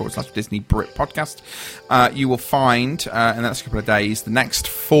facebook.com/Disney Brit Podcast, you will find in the next couple of days the next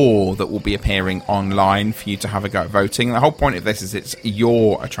 4 that will be appearing online for you to have a go at voting. And the whole point of this is it's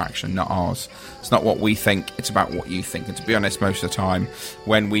your attraction, not ours. It's not what we think, it's about what you think. And to be honest, most of the time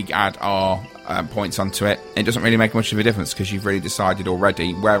when we add our points onto it, it doesn't really make much of a difference because you've really decided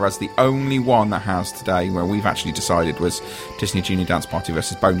already, whereas the only one that has today where we've actually decided was Disney Junior Dance Party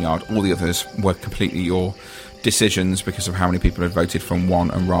versus Boneyard. All the others were completely your decisions because of how many people had voted from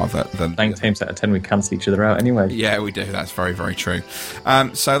one and rather than 9 times out of 10 we cancel each other out anyway. Yeah, we do. That's very, very true.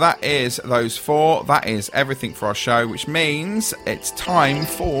 So that is those 4. That is everything for our show, which means it's time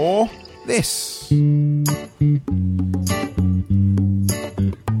for this.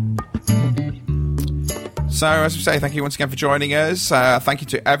 So, as we say, thank you once again for joining us. Thank you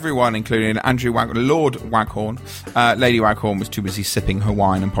to everyone, including Andrew Lord Waghorn. Lady Waghorn was too busy sipping her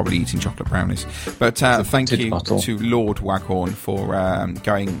wine and probably eating chocolate brownies. But thank you to Lord Waghorn for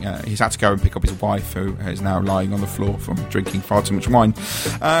going. He's had to go and pick up his wife, who is now lying on the floor from drinking far too much wine.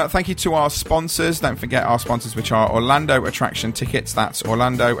 Thank you to our sponsors. Don't forget our sponsors, which are Orlando Attraction Tickets. That's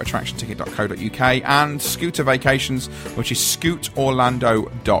orlandoattractionticket.co.uk, and Scooter Vacations, which is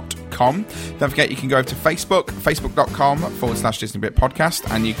scootorlando.com. Don't forget you can go over to facebook.com/Disney Brit Podcast,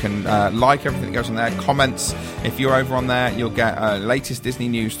 and you can like everything that goes on there, comments. If you're over on there, you'll get latest Disney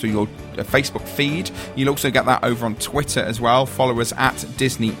news through your Facebook feed. You'll also get that over on Twitter as well. Follow us at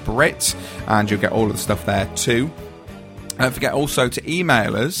Disney Brit, and you'll get all of the stuff there too. Don't forget also to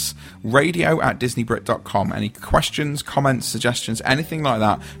email us, radio@disneybrit.com. Any questions, comments, suggestions, anything like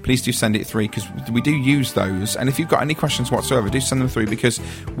that, please do send it through, because we do use those. And if you've got any questions whatsoever, do send them through, because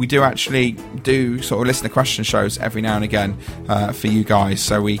we do actually do sort of listener question shows every now and again for you guys,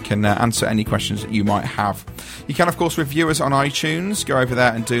 so we can answer any questions that you might have. You can, of course, review us on iTunes. Go over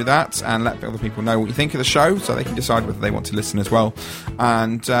there and do that, and let other people know what you think of the show, so they can decide whether they want to listen as well.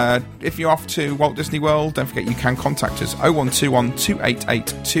 And if you're off to Walt Disney World, don't forget you can contact us, 0121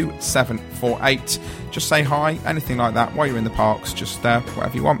 288 2748. Just say hi, anything like that while you're in the parks, just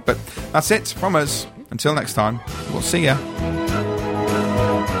whatever you want. But that's it from us. Until next time, we'll see ya.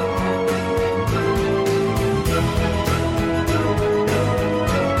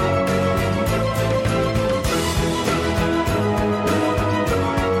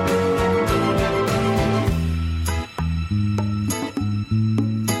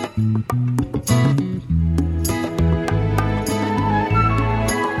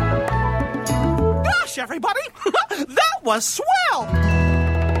 Everybody, that was swell!